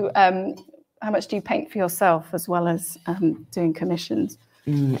 Do you how much do you paint for yourself as well as doing commissions?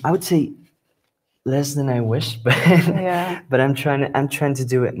 I would say less than I wish, but but I'm trying to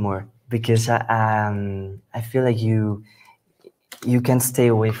do it more, because I feel like you can't stay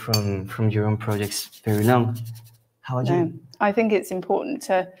away from your own projects very long. How about you? I think it's important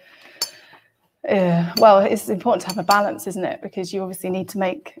to it's important to have a balance, isn't it? Because you obviously need to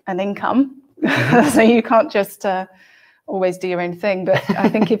make an income, so you can't just always do your own thing. But I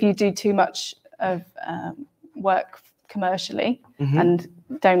think if you do too much of work commercially and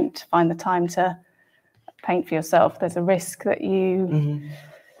don't find the time to paint for yourself, there's a risk that you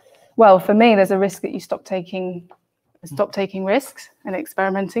well, for me, there's a risk that you stop taking risks and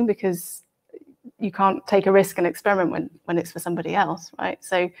experimenting, because you can't take a risk and experiment when it's for somebody else, right?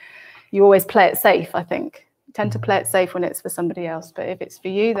 So you always play it safe. I think you tend to play it safe when it's for somebody else, but if it's for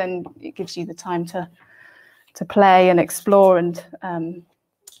you, then it gives you the time to play and explore and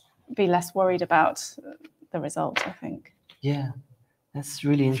be less worried about the result, I think. Yeah, that's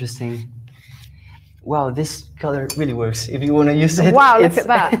really interesting. Wow, this color really works. If you want to use it. Wow, look at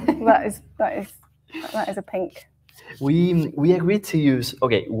that. that is a pink. We agreed to use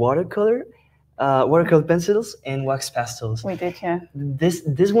watercolor pencils and wax pastels. We did, yeah.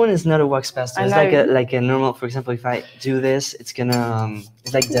 This one is not a wax pastel. It's like a normal. For example, if I do this, it's gonna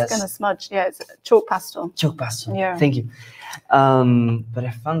It's gonna smudge. Yeah, it's a chalk pastel. Chalk pastel. Yeah. Thank you. But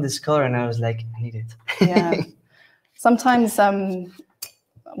I found this color and I was like, I need it. Yeah. Sometimes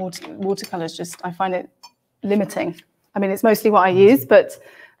watercolors I find it limiting. I mean, it's mostly what I use, but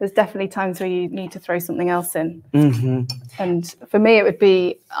there's definitely times where you need to throw something else in. And for me, it would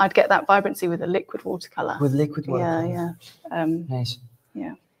be, I'd get that vibrancy with a liquid watercolor. With liquid watercolor. Yeah. Nice.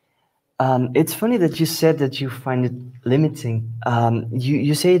 Yeah. It's funny that you said that you find it limiting.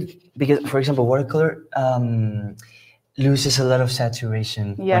 You say it because, for example, watercolor loses a lot of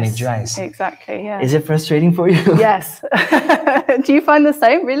saturation when it dries. Exactly, yeah. Is it frustrating for you? Yes. Do you find the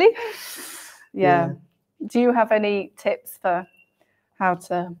same, really? Yeah. Do you have any tips for how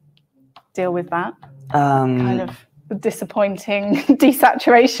to deal with that? Kind of disappointing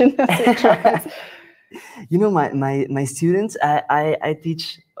desaturation as it dries? My students, I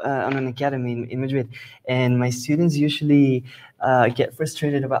teach on an academy in Madrid, and my students usually get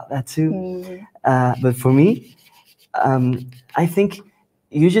frustrated about that too. But for me, I think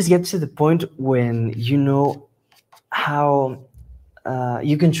you just get to the point when you know how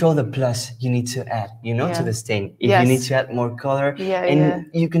you control the plus you need to add, to the stain. If you need to add more color,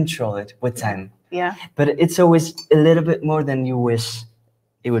 you control it with time. Yeah. But it's always a little bit more than you wish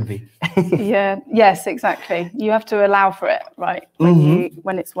it would be. Yes, exactly. You have to allow for it, right?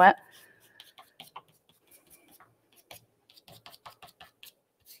 When it's wet.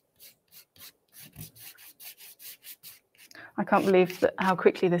 I can't believe how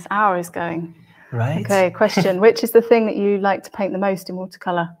quickly this hour is going. Right. Okay, question. Which is the thing that you like to paint the most in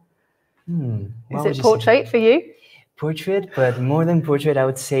watercolor? Is it portrait for you? Portrait, but more than portrait, I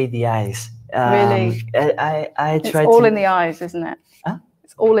would say the eyes. Really? I try It's all in the eyes, isn't it? Huh?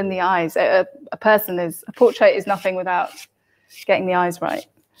 It's all in the eyes. A portrait is nothing without getting the eyes right.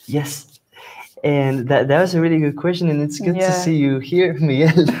 Yes. And that was a really good question, and it's good to see you here,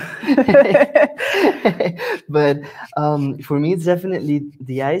 Miguel. But for me, it's definitely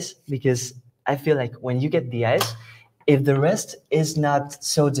the eyes, because I feel like when you get the eyes, if the rest is not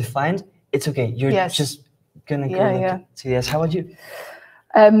so defined, it's okay. You're just gonna go to the eyes. How about you?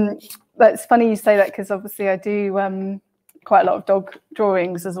 That's funny you say that, because obviously I do quite a lot of dog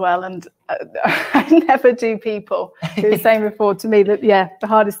drawings as well, and I never do people. You were saying before to me that the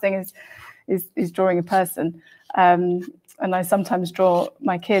hardest thing is drawing a person, and I sometimes draw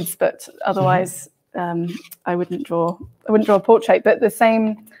my kids, but otherwise I wouldn't draw a portrait. But the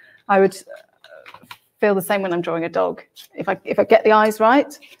same, I would feel the same when I'm drawing a dog. If I get the eyes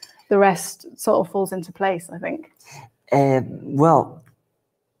right, the rest sort of falls into place, I think. Well,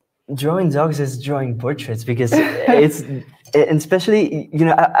 drawing dogs is drawing portraits, because it's, and especially, you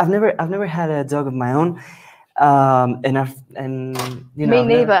know, I've never had a dog of my own, and you know, me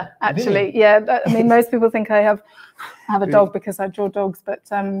neither, actually. Really? Yeah, I mean, most people think I have a dog because I draw dogs, but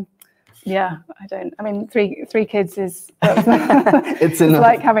yeah, I don't. I mean, three kids is it's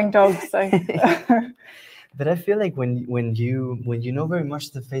like having dogs. So, but I feel like when you know very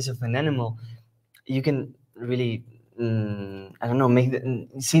much the face of an animal, you can really I don't know,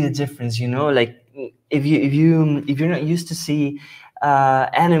 see the difference. You know, like if you're not used to see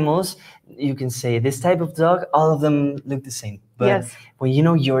animals, you can say this type of dog, all of them look the same. But yes, when you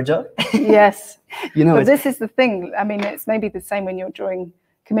know your dog, yes, you know. But this is the thing. I mean, it's maybe the same when you're drawing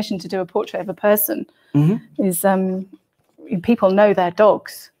commissioned to do a portrait of a person. Is people know their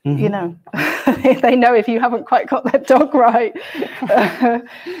dogs. You know, they know if you haven't quite got their dog right.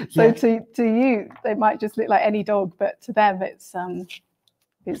 So to you, they might just look like any dog, but to them, it's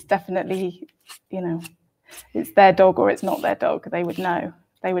definitely, you know, it's their dog or it's not their dog. They would know.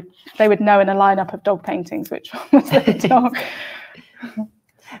 They would know in a lineup of dog paintings which one was their dog.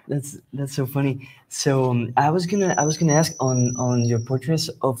 That's so funny. So I was gonna ask on your portraits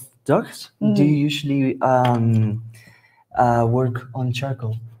of dogs. Do you usually work on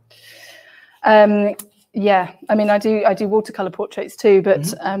charcoal? Yeah, I mean, I do watercolor portraits too,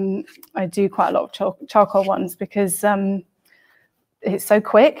 but I do quite a lot of charcoal ones because it's so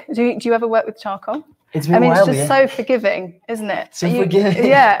quick. Do you ever work with charcoal? It's just so forgiving, isn't it? So forgiving.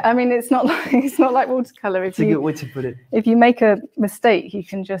 Yeah, I mean, it's not like watercolor. It's a good way to put it. If you make a mistake, you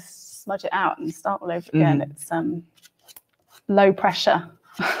can just smudge it out and start all over again. It's low pressure.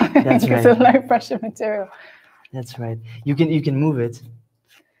 That's right. It's a low pressure material. That's right. You can move it,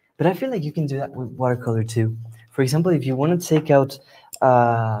 but I feel like you can do that with watercolor too. For example, if you want to take out,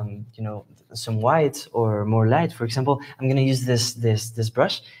 you know, some white or more light. For example, I'm gonna use this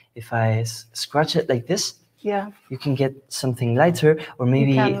brush. If I scratch it like this, you can get something lighter, or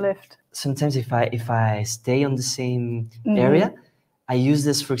maybe you can lift. Sometimes if I stay on the same area, I use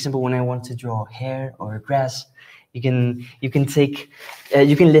this. For example, when I want to draw hair or grass, you can take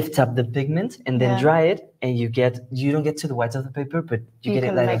you can lift up the pigment and then dry it, and you don't get to the white of the paper, but you get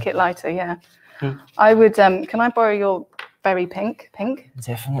it lighter. Make it lighter. Yeah. I would. Can I borrow your berry pink?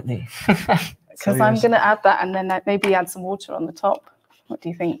 Definitely. Because I'm going to add that, and then maybe add some water on the top. What do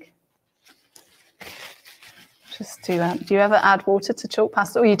you think? Just do that. Do you ever add water to chalk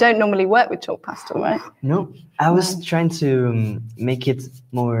pastel? You don't normally work with chalk pastel, right? No, I was trying to make it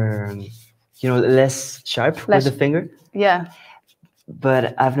more, you know, less sharp with the finger. Yeah.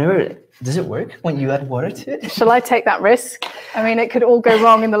 But I've never. Does it work when you add water to it? Shall I take that risk? I mean, it could all go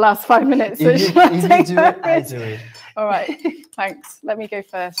wrong in the last 5 minutes. So if you do it, I do it. All right. Thanks. Let me go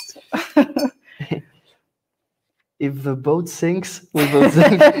first. If the boat sinks, we both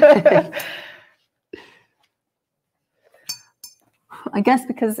sink. I guess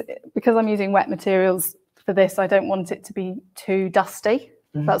because I'm using wet materials for this, I don't want it to be too dusty.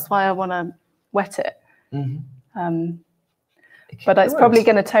 That's why I want to wet it. But it's probably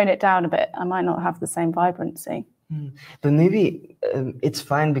going to tone it down a bit. I might not have the same vibrancy. But maybe it's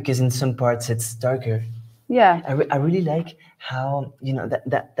fine because in some parts it's darker. Yeah. I really like how, you know,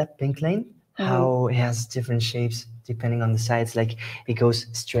 that pink line, how it has different shapes depending on the sides. Like it goes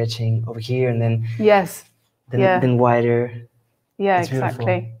stretching over here and then then wider. Yeah, it's exactly.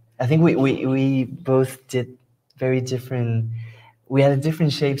 Beautiful. I think we both did very different. We had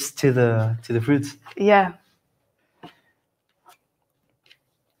different shapes to the fruits. Yeah.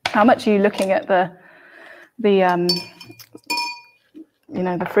 How much are you looking at the you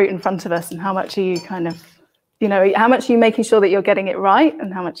know, the fruit in front of us, and how much are you kind of, you know, how much are you making sure that you're getting it right,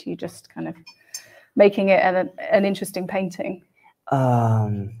 and how much are you just kind of making it an interesting painting?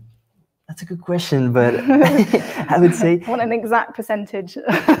 That's a good question, but I would say... I want an exact percentage.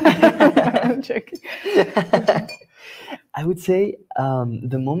 I'm joking. I would say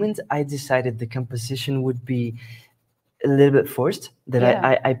the moment I decided the composition would be a little bit forced, that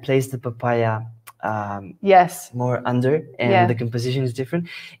I placed the papaya more under, and the composition is different,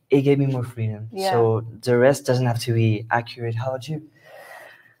 it gave me more freedom. So the rest doesn't have to be accurate. How about you?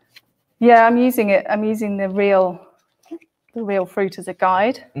 Yeah, I'm using the real fruit as a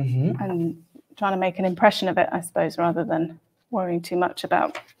guide, and trying to make an impression of it, I suppose, rather than worrying too much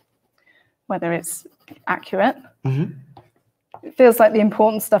about whether it's accurate. It feels like the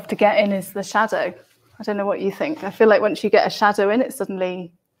important stuff to get in is the shadow. I don't know what you think. I feel like once you get a shadow in, it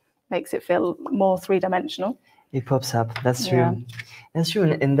suddenly makes it feel more three-dimensional. It pops up. That's true. Yeah. That's true.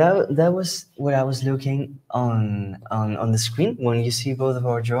 And that was what I was looking on the screen when you see both of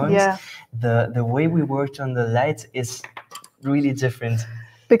our drawings. Yeah. The way we worked on the light is really different.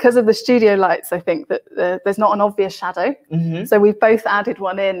 Because of the studio lights, I think that there's not an obvious shadow. So we've both added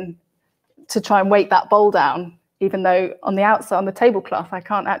one in to try and weight that bowl down, even though on the outside, on the tablecloth, I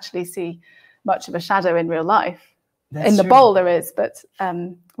can't actually see much of a shadow in real life. That's in the true. bowl there is, but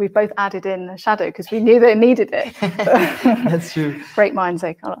we've both added in a shadow because we knew they needed it. That's true. Great minds,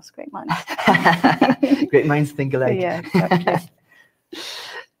 eh, Carlos? Great minds. Great minds think alike. Yeah, exactly.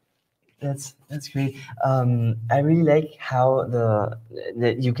 That's great. I really like how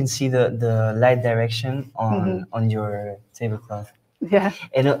you can see the light direction on your tablecloth. Yeah.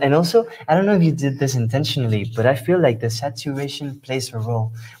 And also, I don't know if you did this intentionally, but I feel like the saturation plays a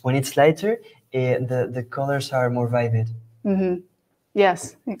role. When it's lighter, the colors are more vivid.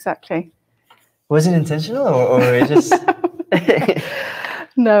 Yes, exactly. Was it intentional or it just...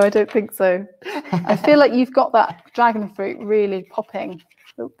 No, I don't think so. I feel like you've got that dragon fruit really popping.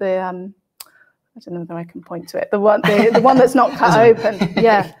 I don't know whether I can point to it. The one that's not cut open.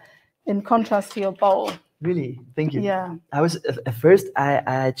 Yeah, in contrast to your bowl. Really, thank you. Yeah. I was at first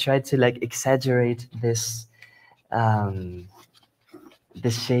I tried to like exaggerate this the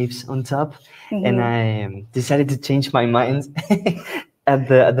shapes on top, and I decided to change my mind at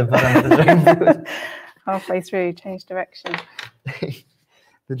the bottom of the dragon fruit. Halfway through, change direction.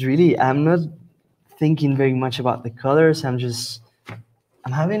 But really, I'm not thinking very much about the colors. I'm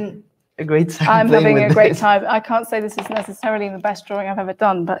having a great time. I'm playing having with a great this. time. I can't say this is necessarily the best drawing I've ever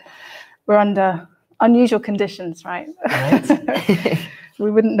done, but we're under unusual conditions, right? Right.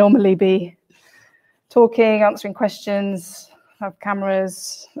 We wouldn't normally be talking, answering questions, have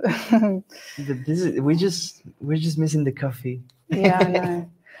cameras. But we're just missing the coffee. Yeah, I know.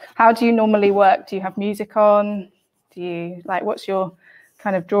 How do you normally work? Do you have music on? Do you what's your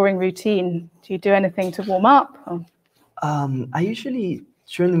kind of drawing routine? Do you do anything to warm up? Or? I usually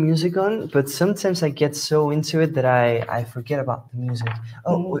turn the music on, but sometimes I get so into it that I forget about the music.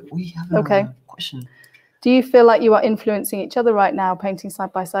 Oh, we have a question. Do you feel like you are influencing each other right now, painting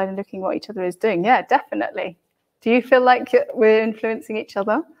side by side and looking what each other is doing? Yeah, definitely. Do you feel like we're influencing each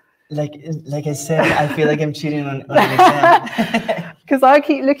other? Like I said, I feel like I'm cheating on an exam. Because I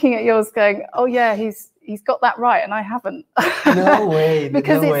keep looking at yours going, oh yeah, he's got that right and I haven't. No way.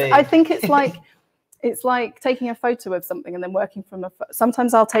 Because no way. I think it's like taking a photo of something and then working from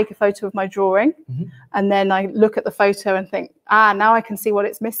sometimes I'll take a photo of my drawing and then I look at the photo and think, now I can see what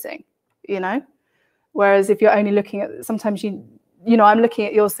it's missing, you know? Whereas if you're only looking at, sometimes you know, I'm looking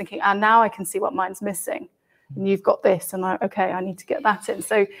at yours thinking, now I can see what mine's missing. And you've got this and I need to get that in.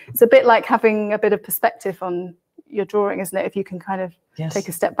 So it's a bit like having a bit of perspective on your drawing, isn't it? If you can kind of take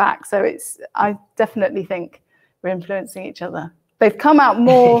a step back. So I definitely think we're influencing each other. They've come out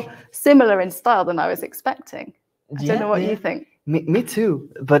more similar in style than I was expecting. I don't know what you think. Me too.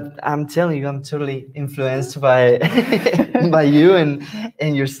 But I'm telling you, I'm totally influenced by by you and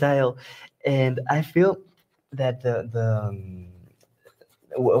your style. And I feel that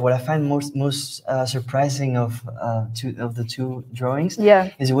what I find most surprising of the two drawings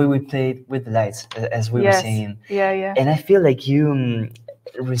is the way we played with the lights, as we were saying. Yeah. And I feel like you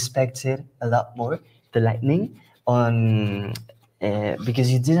respected a lot more the lightning on because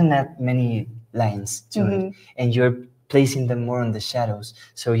you didn't add many lines to it, and you're placing them more on the shadows,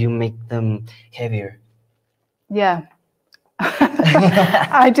 so you make them heavier. Yeah.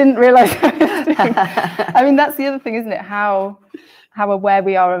 I didn't realize I was doing. I mean, that's the other thing, isn't it? How aware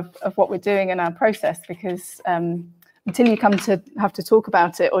we are of what we're doing in our process, because until you come to have to talk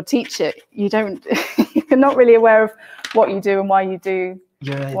about it or teach it, you're not really aware of what you do and why you do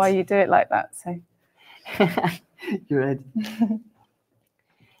why you do it like that. So you're right.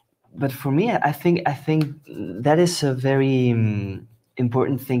 But for me, I think that is a very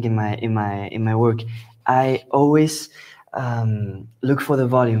important thing in my work. I always look for the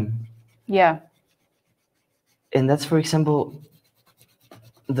volume. Yeah. And that's, for example,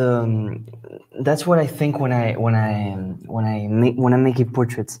 that's what I think when I'm making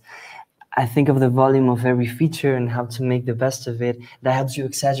portraits. I think of the volume of every feature and how to make the best of it. That helps you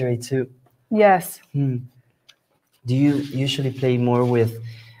exaggerate too. Yes. Do you usually play more with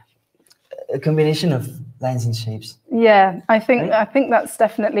a combination of lines and shapes? Yeah, I think that's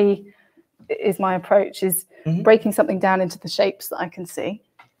definitely is my approach, is breaking something down into the shapes that I can see.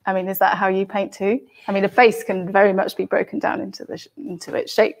 I mean, is that how you paint too? I mean, a face can very much be broken down into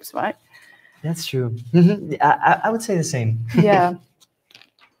its shapes, right? That's true. I would say the same. Yeah.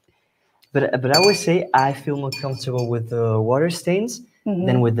 But I would say I feel more comfortable with the water stains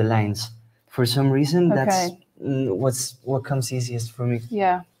than with the lines. For some reason, that's what comes easiest for me.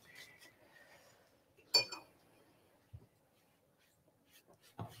 Yeah.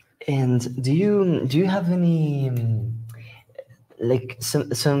 And do you have any like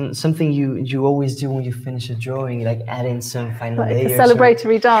something you always do when you finish a drawing, like add in some final Like layers? a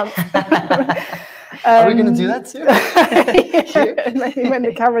celebratory dance. Are we gonna do that too? Maybe when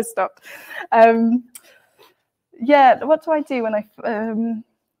the camera stopped. Yeah, what do I do when I?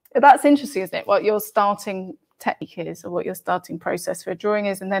 That's interesting, isn't it? What your starting technique is, or what your starting process for a drawing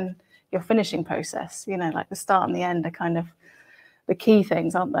is, and then your finishing process. You know, like the start and the end are kind of the key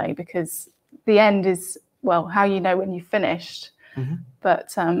things, aren't they? Because the end is, well, how you know when you've finished.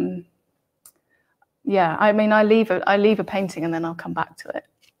 But yeah, I mean, I leave a painting and then I'll come back to it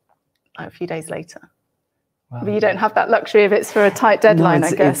like a few days later. Wow. But you don't have that luxury if it's for a tight deadline,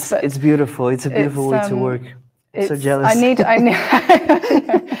 I guess. It's beautiful. It's a beautiful way to work. I'm so jealous.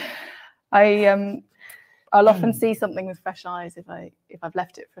 I'll often see something with fresh eyes if I've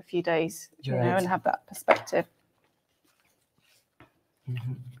left it for a few days, you know, and have that perspective.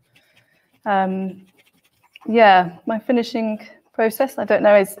 Yeah, my finishing process, I don't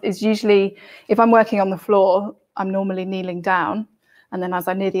know, is usually, if I'm working on the floor, I'm normally kneeling down, and then as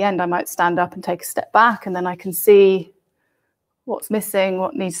I near the end, I might stand up and take a step back, and then I can see what's missing,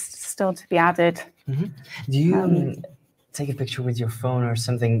 what needs still to be added. Do you take a picture with your phone or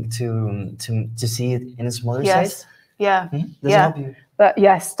something to see it in a smaller size? Yeah. Does it help you? But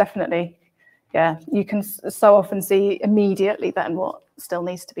yes, definitely. Yeah, you can so often see immediately then what still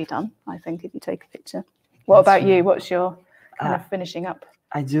needs to be done, I think, if you take a picture. What about you? What's your kind of finishing up?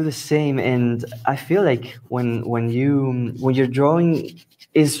 I do the same, and I feel like when your drawing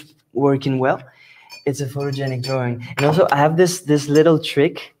is working well, it's a photogenic drawing. And also, I have this little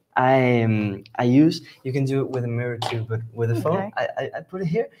trick I use. You can do it with a mirror too, but with a phone, I put it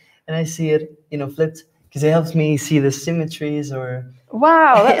here and I see it, flipped, because it helps me see the symmetries. Or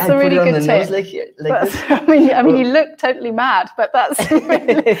wow, that's a really good tip. Like here, like this. I mean, you look totally mad, but that's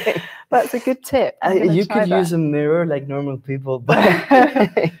that's a good tip. You could use a mirror like normal people, but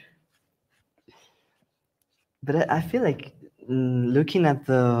but I feel like looking at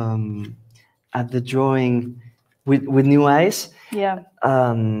the drawing with new eyes. Yeah.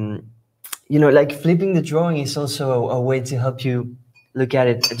 Like flipping the drawing is also a way to help you look at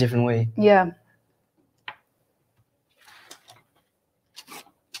it a different way. Yeah.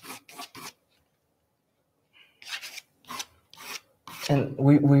 And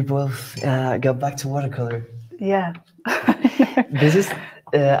we both got back to watercolor. Yeah. This is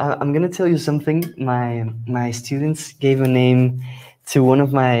I'm gonna tell you something. My students gave a name to one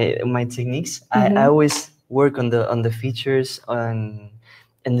of my techniques. I always work on the features and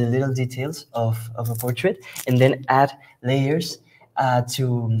the little details of a portrait, and then add layers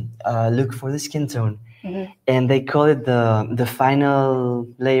to look for the skin tone. And they call it the final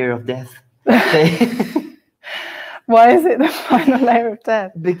layer of death. Why is it the final layer of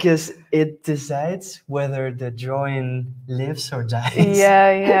death? Because it decides whether the drawing lives or dies.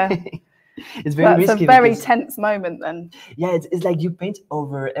 Yeah. It's very risky. That's a very tense moment then. Yeah, it's like you paint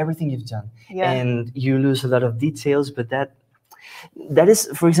over everything you've done, and you lose a lot of details. But that is,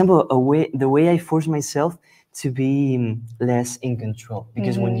 for example, the way I force myself to be less in control.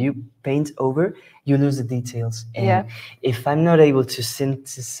 Because when you paint over, you lose the details. And if I'm not able to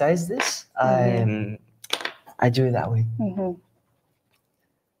synthesize this, I do it that way.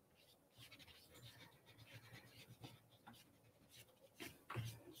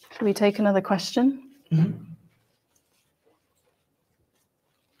 Should we take another question?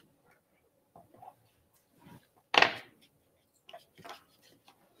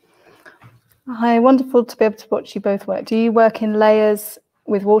 Hi, wonderful to be able to watch you both work. Do you work in layers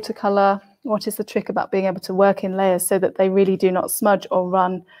with watercolor? What is the trick about being able to work in layers so that they really do not smudge or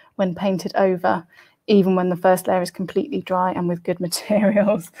run when painted over, even when the first layer is completely dry and with good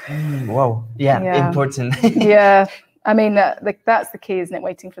materials? Wow. Yeah, important. Yeah. I mean, that's the key, isn't it?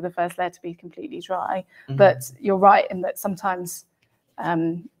 Waiting for the first layer to be completely dry. But you're right in that sometimes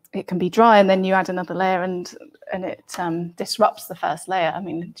it can be dry and then you add another layer and it disrupts the first layer. I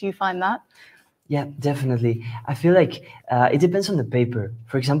mean, do you find that? Yeah, definitely. I feel like it depends on the paper.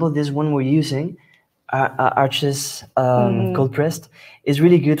 For example, this one we're using, Arches cold pressed, is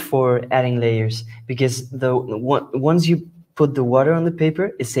really good for adding layers, because once you put the water on the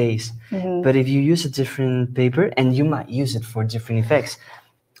paper, it stays. But if you use a different paper, and you might use it for different effects,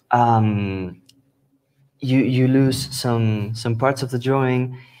 you lose some parts of the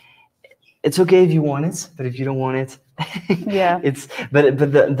drawing. It's okay if you want it, but if you don't want it, yeah, it's but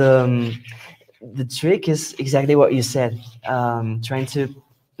the trick is exactly what you said. Trying to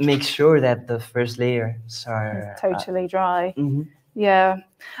make sure that the first layers are totally dry. mhm. Yeah,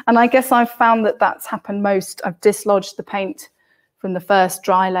 and I guess I've found that that's happened most. I've dislodged the paint from the first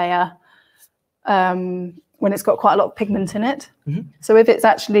dry layer when it's got quite a lot of pigment in it. Mm-hmm. So if it's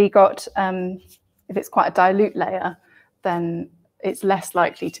actually got, if it's quite a dilute layer, then it's less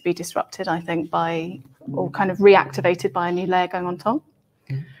likely to be disrupted, I think, by, or kind of reactivated by a new layer going on top.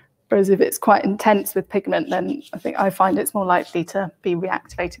 Mm-hmm. Whereas if it's quite intense with pigment, then I find it's more likely to be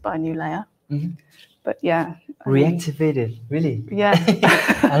reactivated by a new layer. Mm-hmm. But yeah. Reactivated, really? Yeah.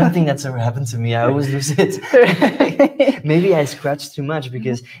 I don't think that's ever happened to me. I always lose it. Maybe I scratch too much,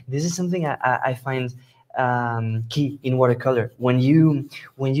 because this is something I find key in watercolor. When you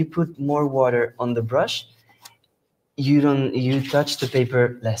put more water on the brush, you touch the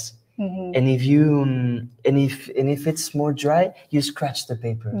paper less. Mm-hmm. And if it's more dry, you scratch the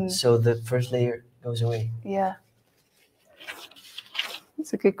paper, so the first layer goes away. Yeah.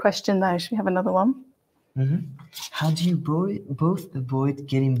 That's a good question, though. Should we have another one? Mm-hmm. How do you both avoid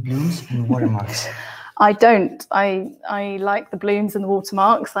getting blooms and watermarks? I don't. I like the blooms and the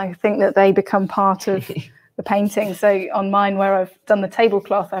watermarks. I think that they become part of the painting. So on mine, where I've done the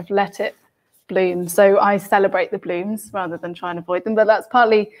tablecloth, I've let it bloom. So I celebrate the blooms rather than try and avoid them. But that's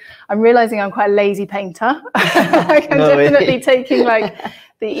partly, I'm realizing I'm quite a lazy painter. I'm definitely taking like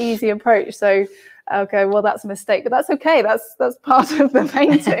the easy approach. So okay, well, that's a mistake, but that's okay. That's part of the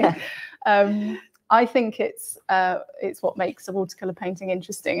painting. I think it's what makes a watercolor painting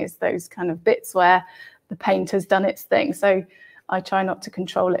interesting, is those kind of bits where the paint has done its thing. So I try not to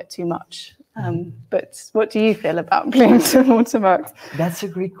control it too much. But what do you feel about blooms and watermarks? That's a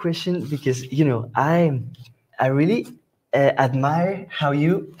great question, because I really admire how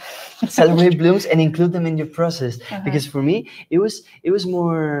you celebrate blooms and include them in your process. Because for me, it was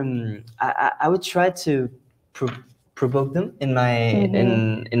more. I would try to provoke them in my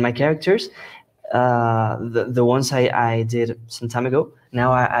in my characters. The ones I did some time ago.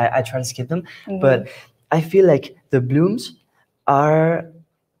 Now I try to skip them, but I feel like the blooms are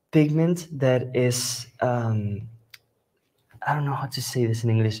pigment that is I don't know how to say this in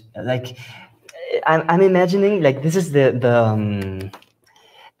English. Like I'm imagining, like, this is the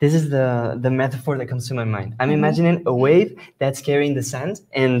metaphor that comes to my mind. I'm imagining a wave that's carrying the sand,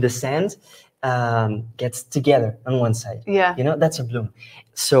 and the sand gets together on one side. Yeah. You know, that's a bloom.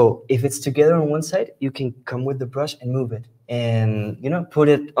 So if it's together on one side, you can come with the brush and move it, and put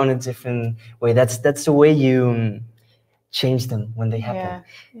it on a different way. That's the way you change them when they happen.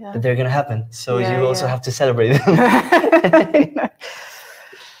 Yeah. But they're gonna happen. So you also have to celebrate them.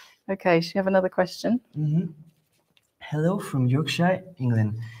 Okay, should you have another question? Hello from Yorkshire,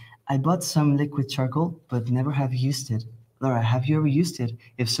 England. I bought some liquid charcoal, but never have used it. Laura, have you ever used it?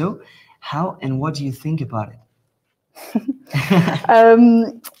 If so, how and what do you think about it?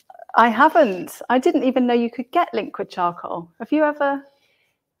 I haven't. I didn't even know you could get liquid charcoal. Have you ever?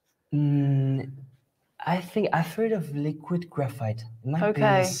 I think I've heard of liquid graphite. It might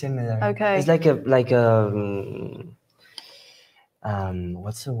be similar. Okay. It's like a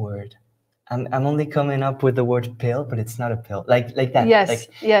what's the word? I'm only coming up with the word pill, but it's not a pill. Like that. Yes.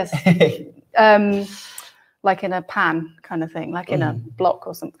 Yes. Like in a pan kind of thing, like in a block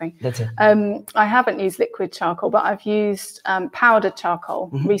or something. That's it. I haven't used liquid charcoal, but I've used powdered charcoal.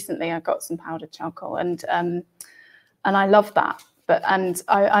 Recently, I got some powdered charcoal, and I love that. And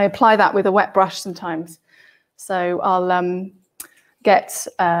I apply that with a wet brush sometimes. So I'll get.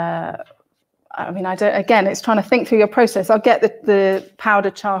 I mean, I don't. Again, it's trying to think through your process. I'll get the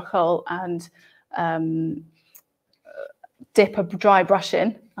powdered charcoal and dip a dry brush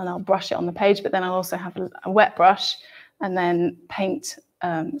in, and I'll brush it on the page. But then I'll also have a wet brush, and then paint.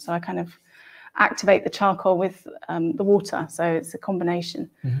 So I kind of activate the charcoal with the water. So it's a combination.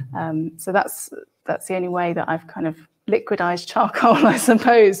 So that's the only way that I've kind of liquidized charcoal, I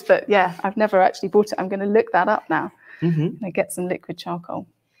suppose. But yeah, I've never actually bought it. I'm going to look that up now. And get some liquid charcoal.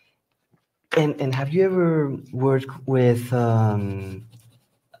 And have you ever worked with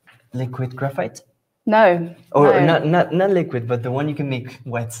liquid graphite? No. Or no. not liquid, but the one you can make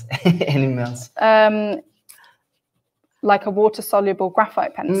wet and it melts. Like a water-soluble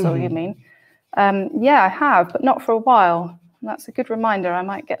graphite pencil, you mean? Yeah, I have, but not for a while. And that's a good reminder. I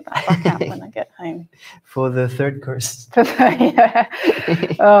might get that back out when I get home. For the third course. Yeah.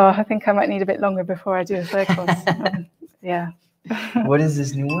 Oh, I think I might need a bit longer before I do a third course. Yeah. What is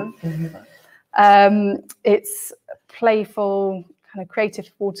this new one? It's playful, kind of creative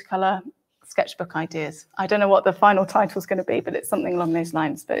watercolor sketchbook ideas. I don't know what the final title is going to be, but it's something along those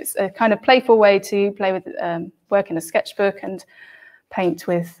lines. But it's a kind of playful way to play with, work in a sketchbook and paint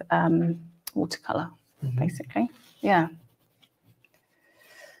with watercolor, basically. Yeah.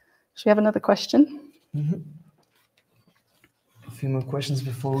 Should we have another question? A few more questions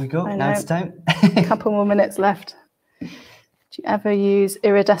before we go. I Now know. it's time. A couple more minutes left. Do you ever use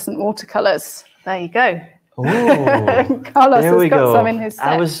iridescent watercolors? There you go. Oh, Carlos there has we got go. some in his set.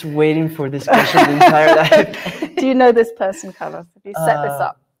 I was waiting for this question the entire life. Do you know this person, Carlos? Have you set this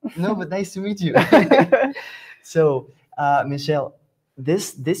up? No, but nice to meet you. So, Michelle,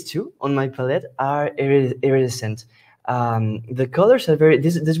 these two on my palette are iridescent. The colors are very.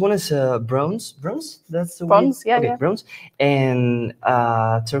 This one is bronze. Bronze. That's the Bronze. Yeah, okay, yeah. bronze and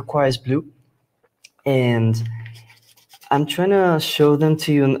turquoise blue. And I'm trying to show them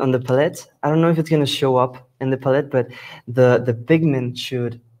to you on the palette. I don't know if it's going to show up in the palette, but the pigment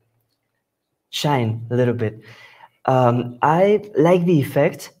should shine a little bit. I like the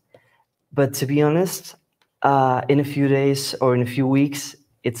effect, but to be honest, in a few days or in a few weeks,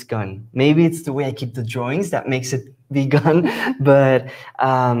 it's gone. Maybe it's the way I keep the drawings that makes it be gone, but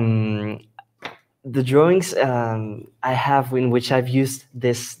the drawings I have in which I've used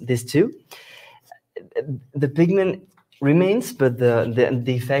this too, the pigment remains, but the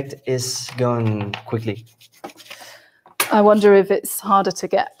effect is gone quickly. I wonder if it's harder to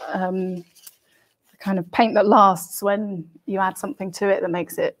get the kind of paint that lasts when you add something to it that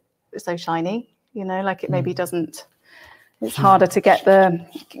makes it so shiny, you know, like it maybe doesn't, it's harder to get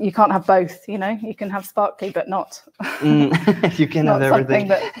you can't have both, you know, you can have sparkly, but not, You can not have everything.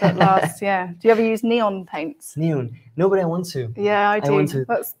 something that lasts, yeah. Do you ever use neon paints? Neon. No, but I want to. Yeah, I do. want to.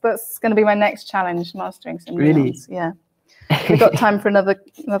 That's going to be my next challenge, mastering some Really? neons. Yeah. We got time for another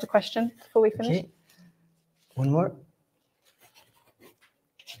question before we finish? Okay. One more.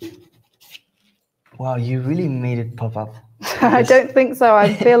 Wow, you really made it pop up. I don't think so.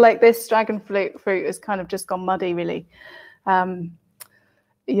 I feel like this dragon fruit has kind of just gone muddy, really.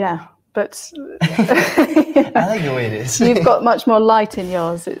 Yeah, but I like the way it is. you've got much more light in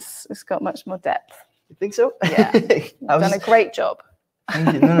yours. It's got much more depth. You think so? Yeah, you've done a great job.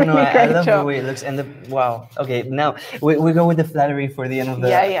 Thank you. No. I Great love job. the way it looks. And wow. Okay, now we go with the flattery for the end of the.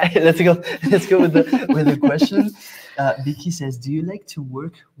 Yeah. Let's go with the question. Vicky says, "Do you like to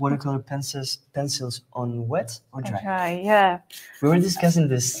work watercolor pencils on wet or dry?" Okay, yeah. We were discussing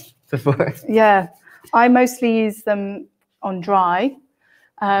this before. Yeah, I mostly use them on dry.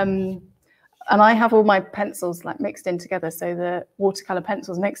 And I have all my pencils like mixed in together. So the watercolor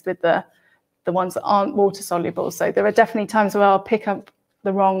pencils mixed with the ones that aren't water soluble. So there are definitely times where I'll pick up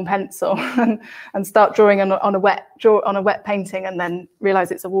the wrong pencil and start drawing on a wet painting, and then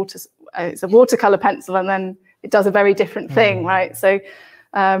realize it's a watercolor pencil, and then it does a very different thing, right? So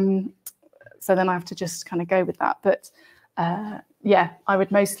so then I have to just kind of go with that. But yeah, I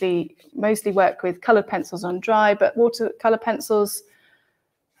would mostly work with colored pencils on dry, but watercolor pencils,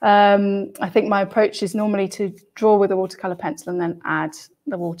 I think my approach is normally to draw with a watercolor pencil and then add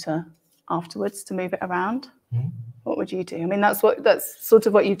the water afterwards to move it around. What would you do? I mean, that's sort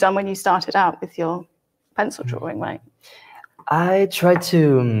of what you've done when you started out with your pencil drawing, right? I try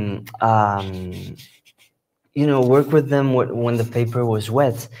to work with them when the paper was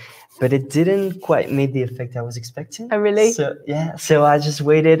wet, but it didn't quite make the effect I was expecting. Oh, really? So yeah, so I just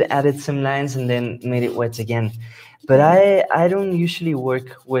waited, added some lines, and then made it wet again. But I don't usually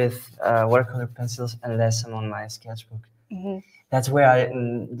work with watercolor pencils unless I'm on my sketchbook. That's where I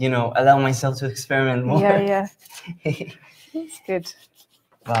allow myself to experiment more. Yeah. That's good.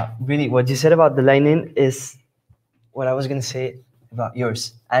 Wow, really, what you said about the lighting is what I was going to say about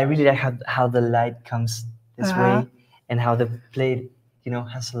yours. I really like how the light comes this way, and how the plate,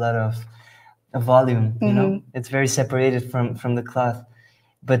 has a lot of volume. It's very separated from the cloth,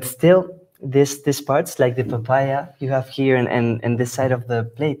 but still, this parts like the papaya you have here and this side of the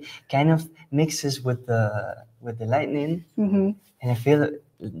plate kind of mixes with the lightning, and I feel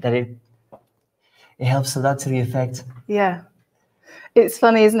that it helps a lot to the effect. Yeah, it's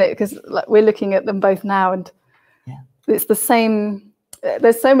funny, isn't it? Because like we're looking at them both now, and it's the same.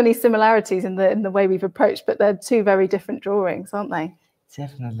 There's so many similarities in the way we've approached, but they're two very different drawings, aren't they?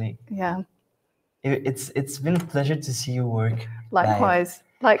 Definitely. Yeah. It's been a pleasure to see you work. Likewise.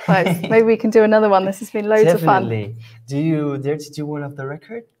 Maybe we can do another one. This has been loads of fun. Definitely. Do you dare to do one off the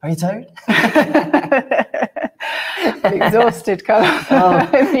record? Are you tired? I'm exhausted, Carl.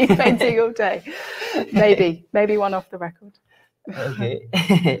 I've been painting all day. Maybe one off the record. Okay.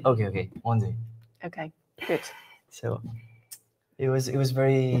 Okay. One day. Okay. Good. So, It was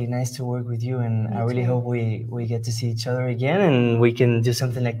very nice to work with you, and I really hope we get to see each other again and we can do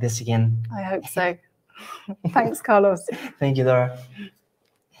something like this again. I hope so. Thanks, Carlos. Thank you, Dora.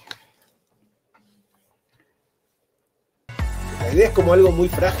 La idea es como algo muy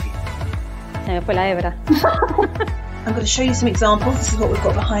frágil. Se me fue la hebra. I'm going to show you some examples. This is what we've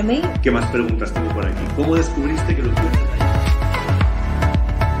got behind me. ¿Qué más preguntas tengo por aquí? ¿Cómo descubriste que los pierdas?